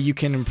that maybe you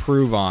can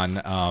improve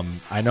on.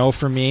 I know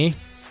for me,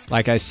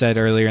 like I said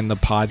earlier in the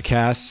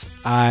podcast,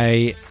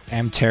 I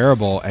am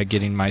terrible at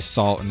getting my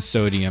salt and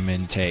sodium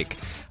intake.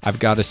 I've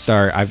got to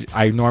start.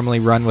 I normally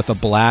run with a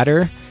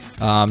bladder,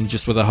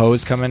 just with a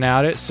hose coming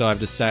out it. So I've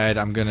decided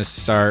I'm going to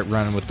start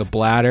running with the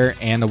bladder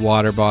and the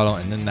water bottle.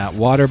 And then that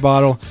water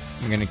bottle,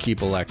 I'm going to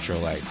keep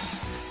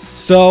electrolytes.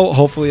 So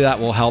hopefully that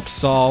will help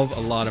solve a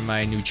lot of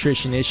my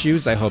nutrition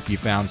issues. I hope you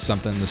found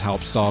something to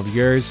help solve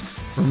yours.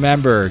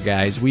 Remember,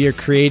 guys, we are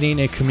creating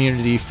a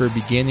community for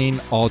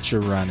beginning ultra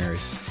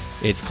runners.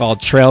 It's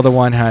called Trail to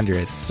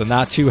 100. So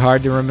not too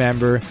hard to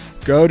remember.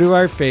 Go to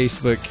our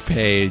Facebook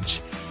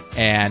page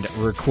and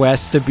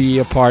request to be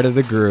a part of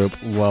the group.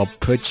 We'll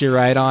put you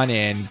right on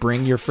in.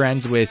 Bring your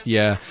friends with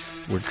you.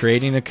 We're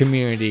creating a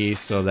community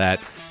so that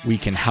we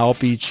can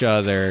help each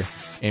other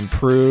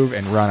improve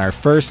and run our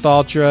first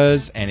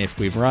ultras. And if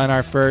we've run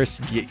our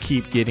first,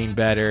 keep getting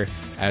better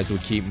as we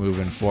keep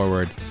moving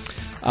forward.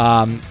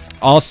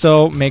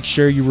 Also, make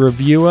sure you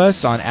review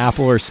us on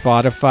Apple or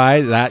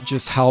Spotify. That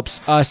just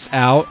helps us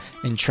out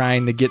in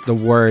trying to get the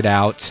word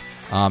out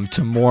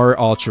to more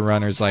ultra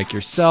runners like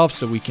yourself,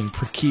 so we can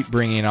keep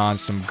bringing on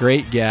some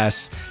great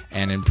guests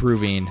and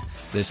improving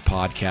this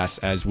podcast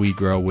as we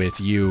grow with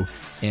you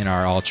in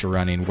our ultra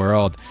running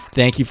world.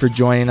 Thank you for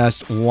joining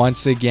us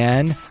once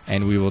again,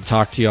 and we will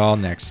talk to you all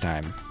next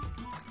time.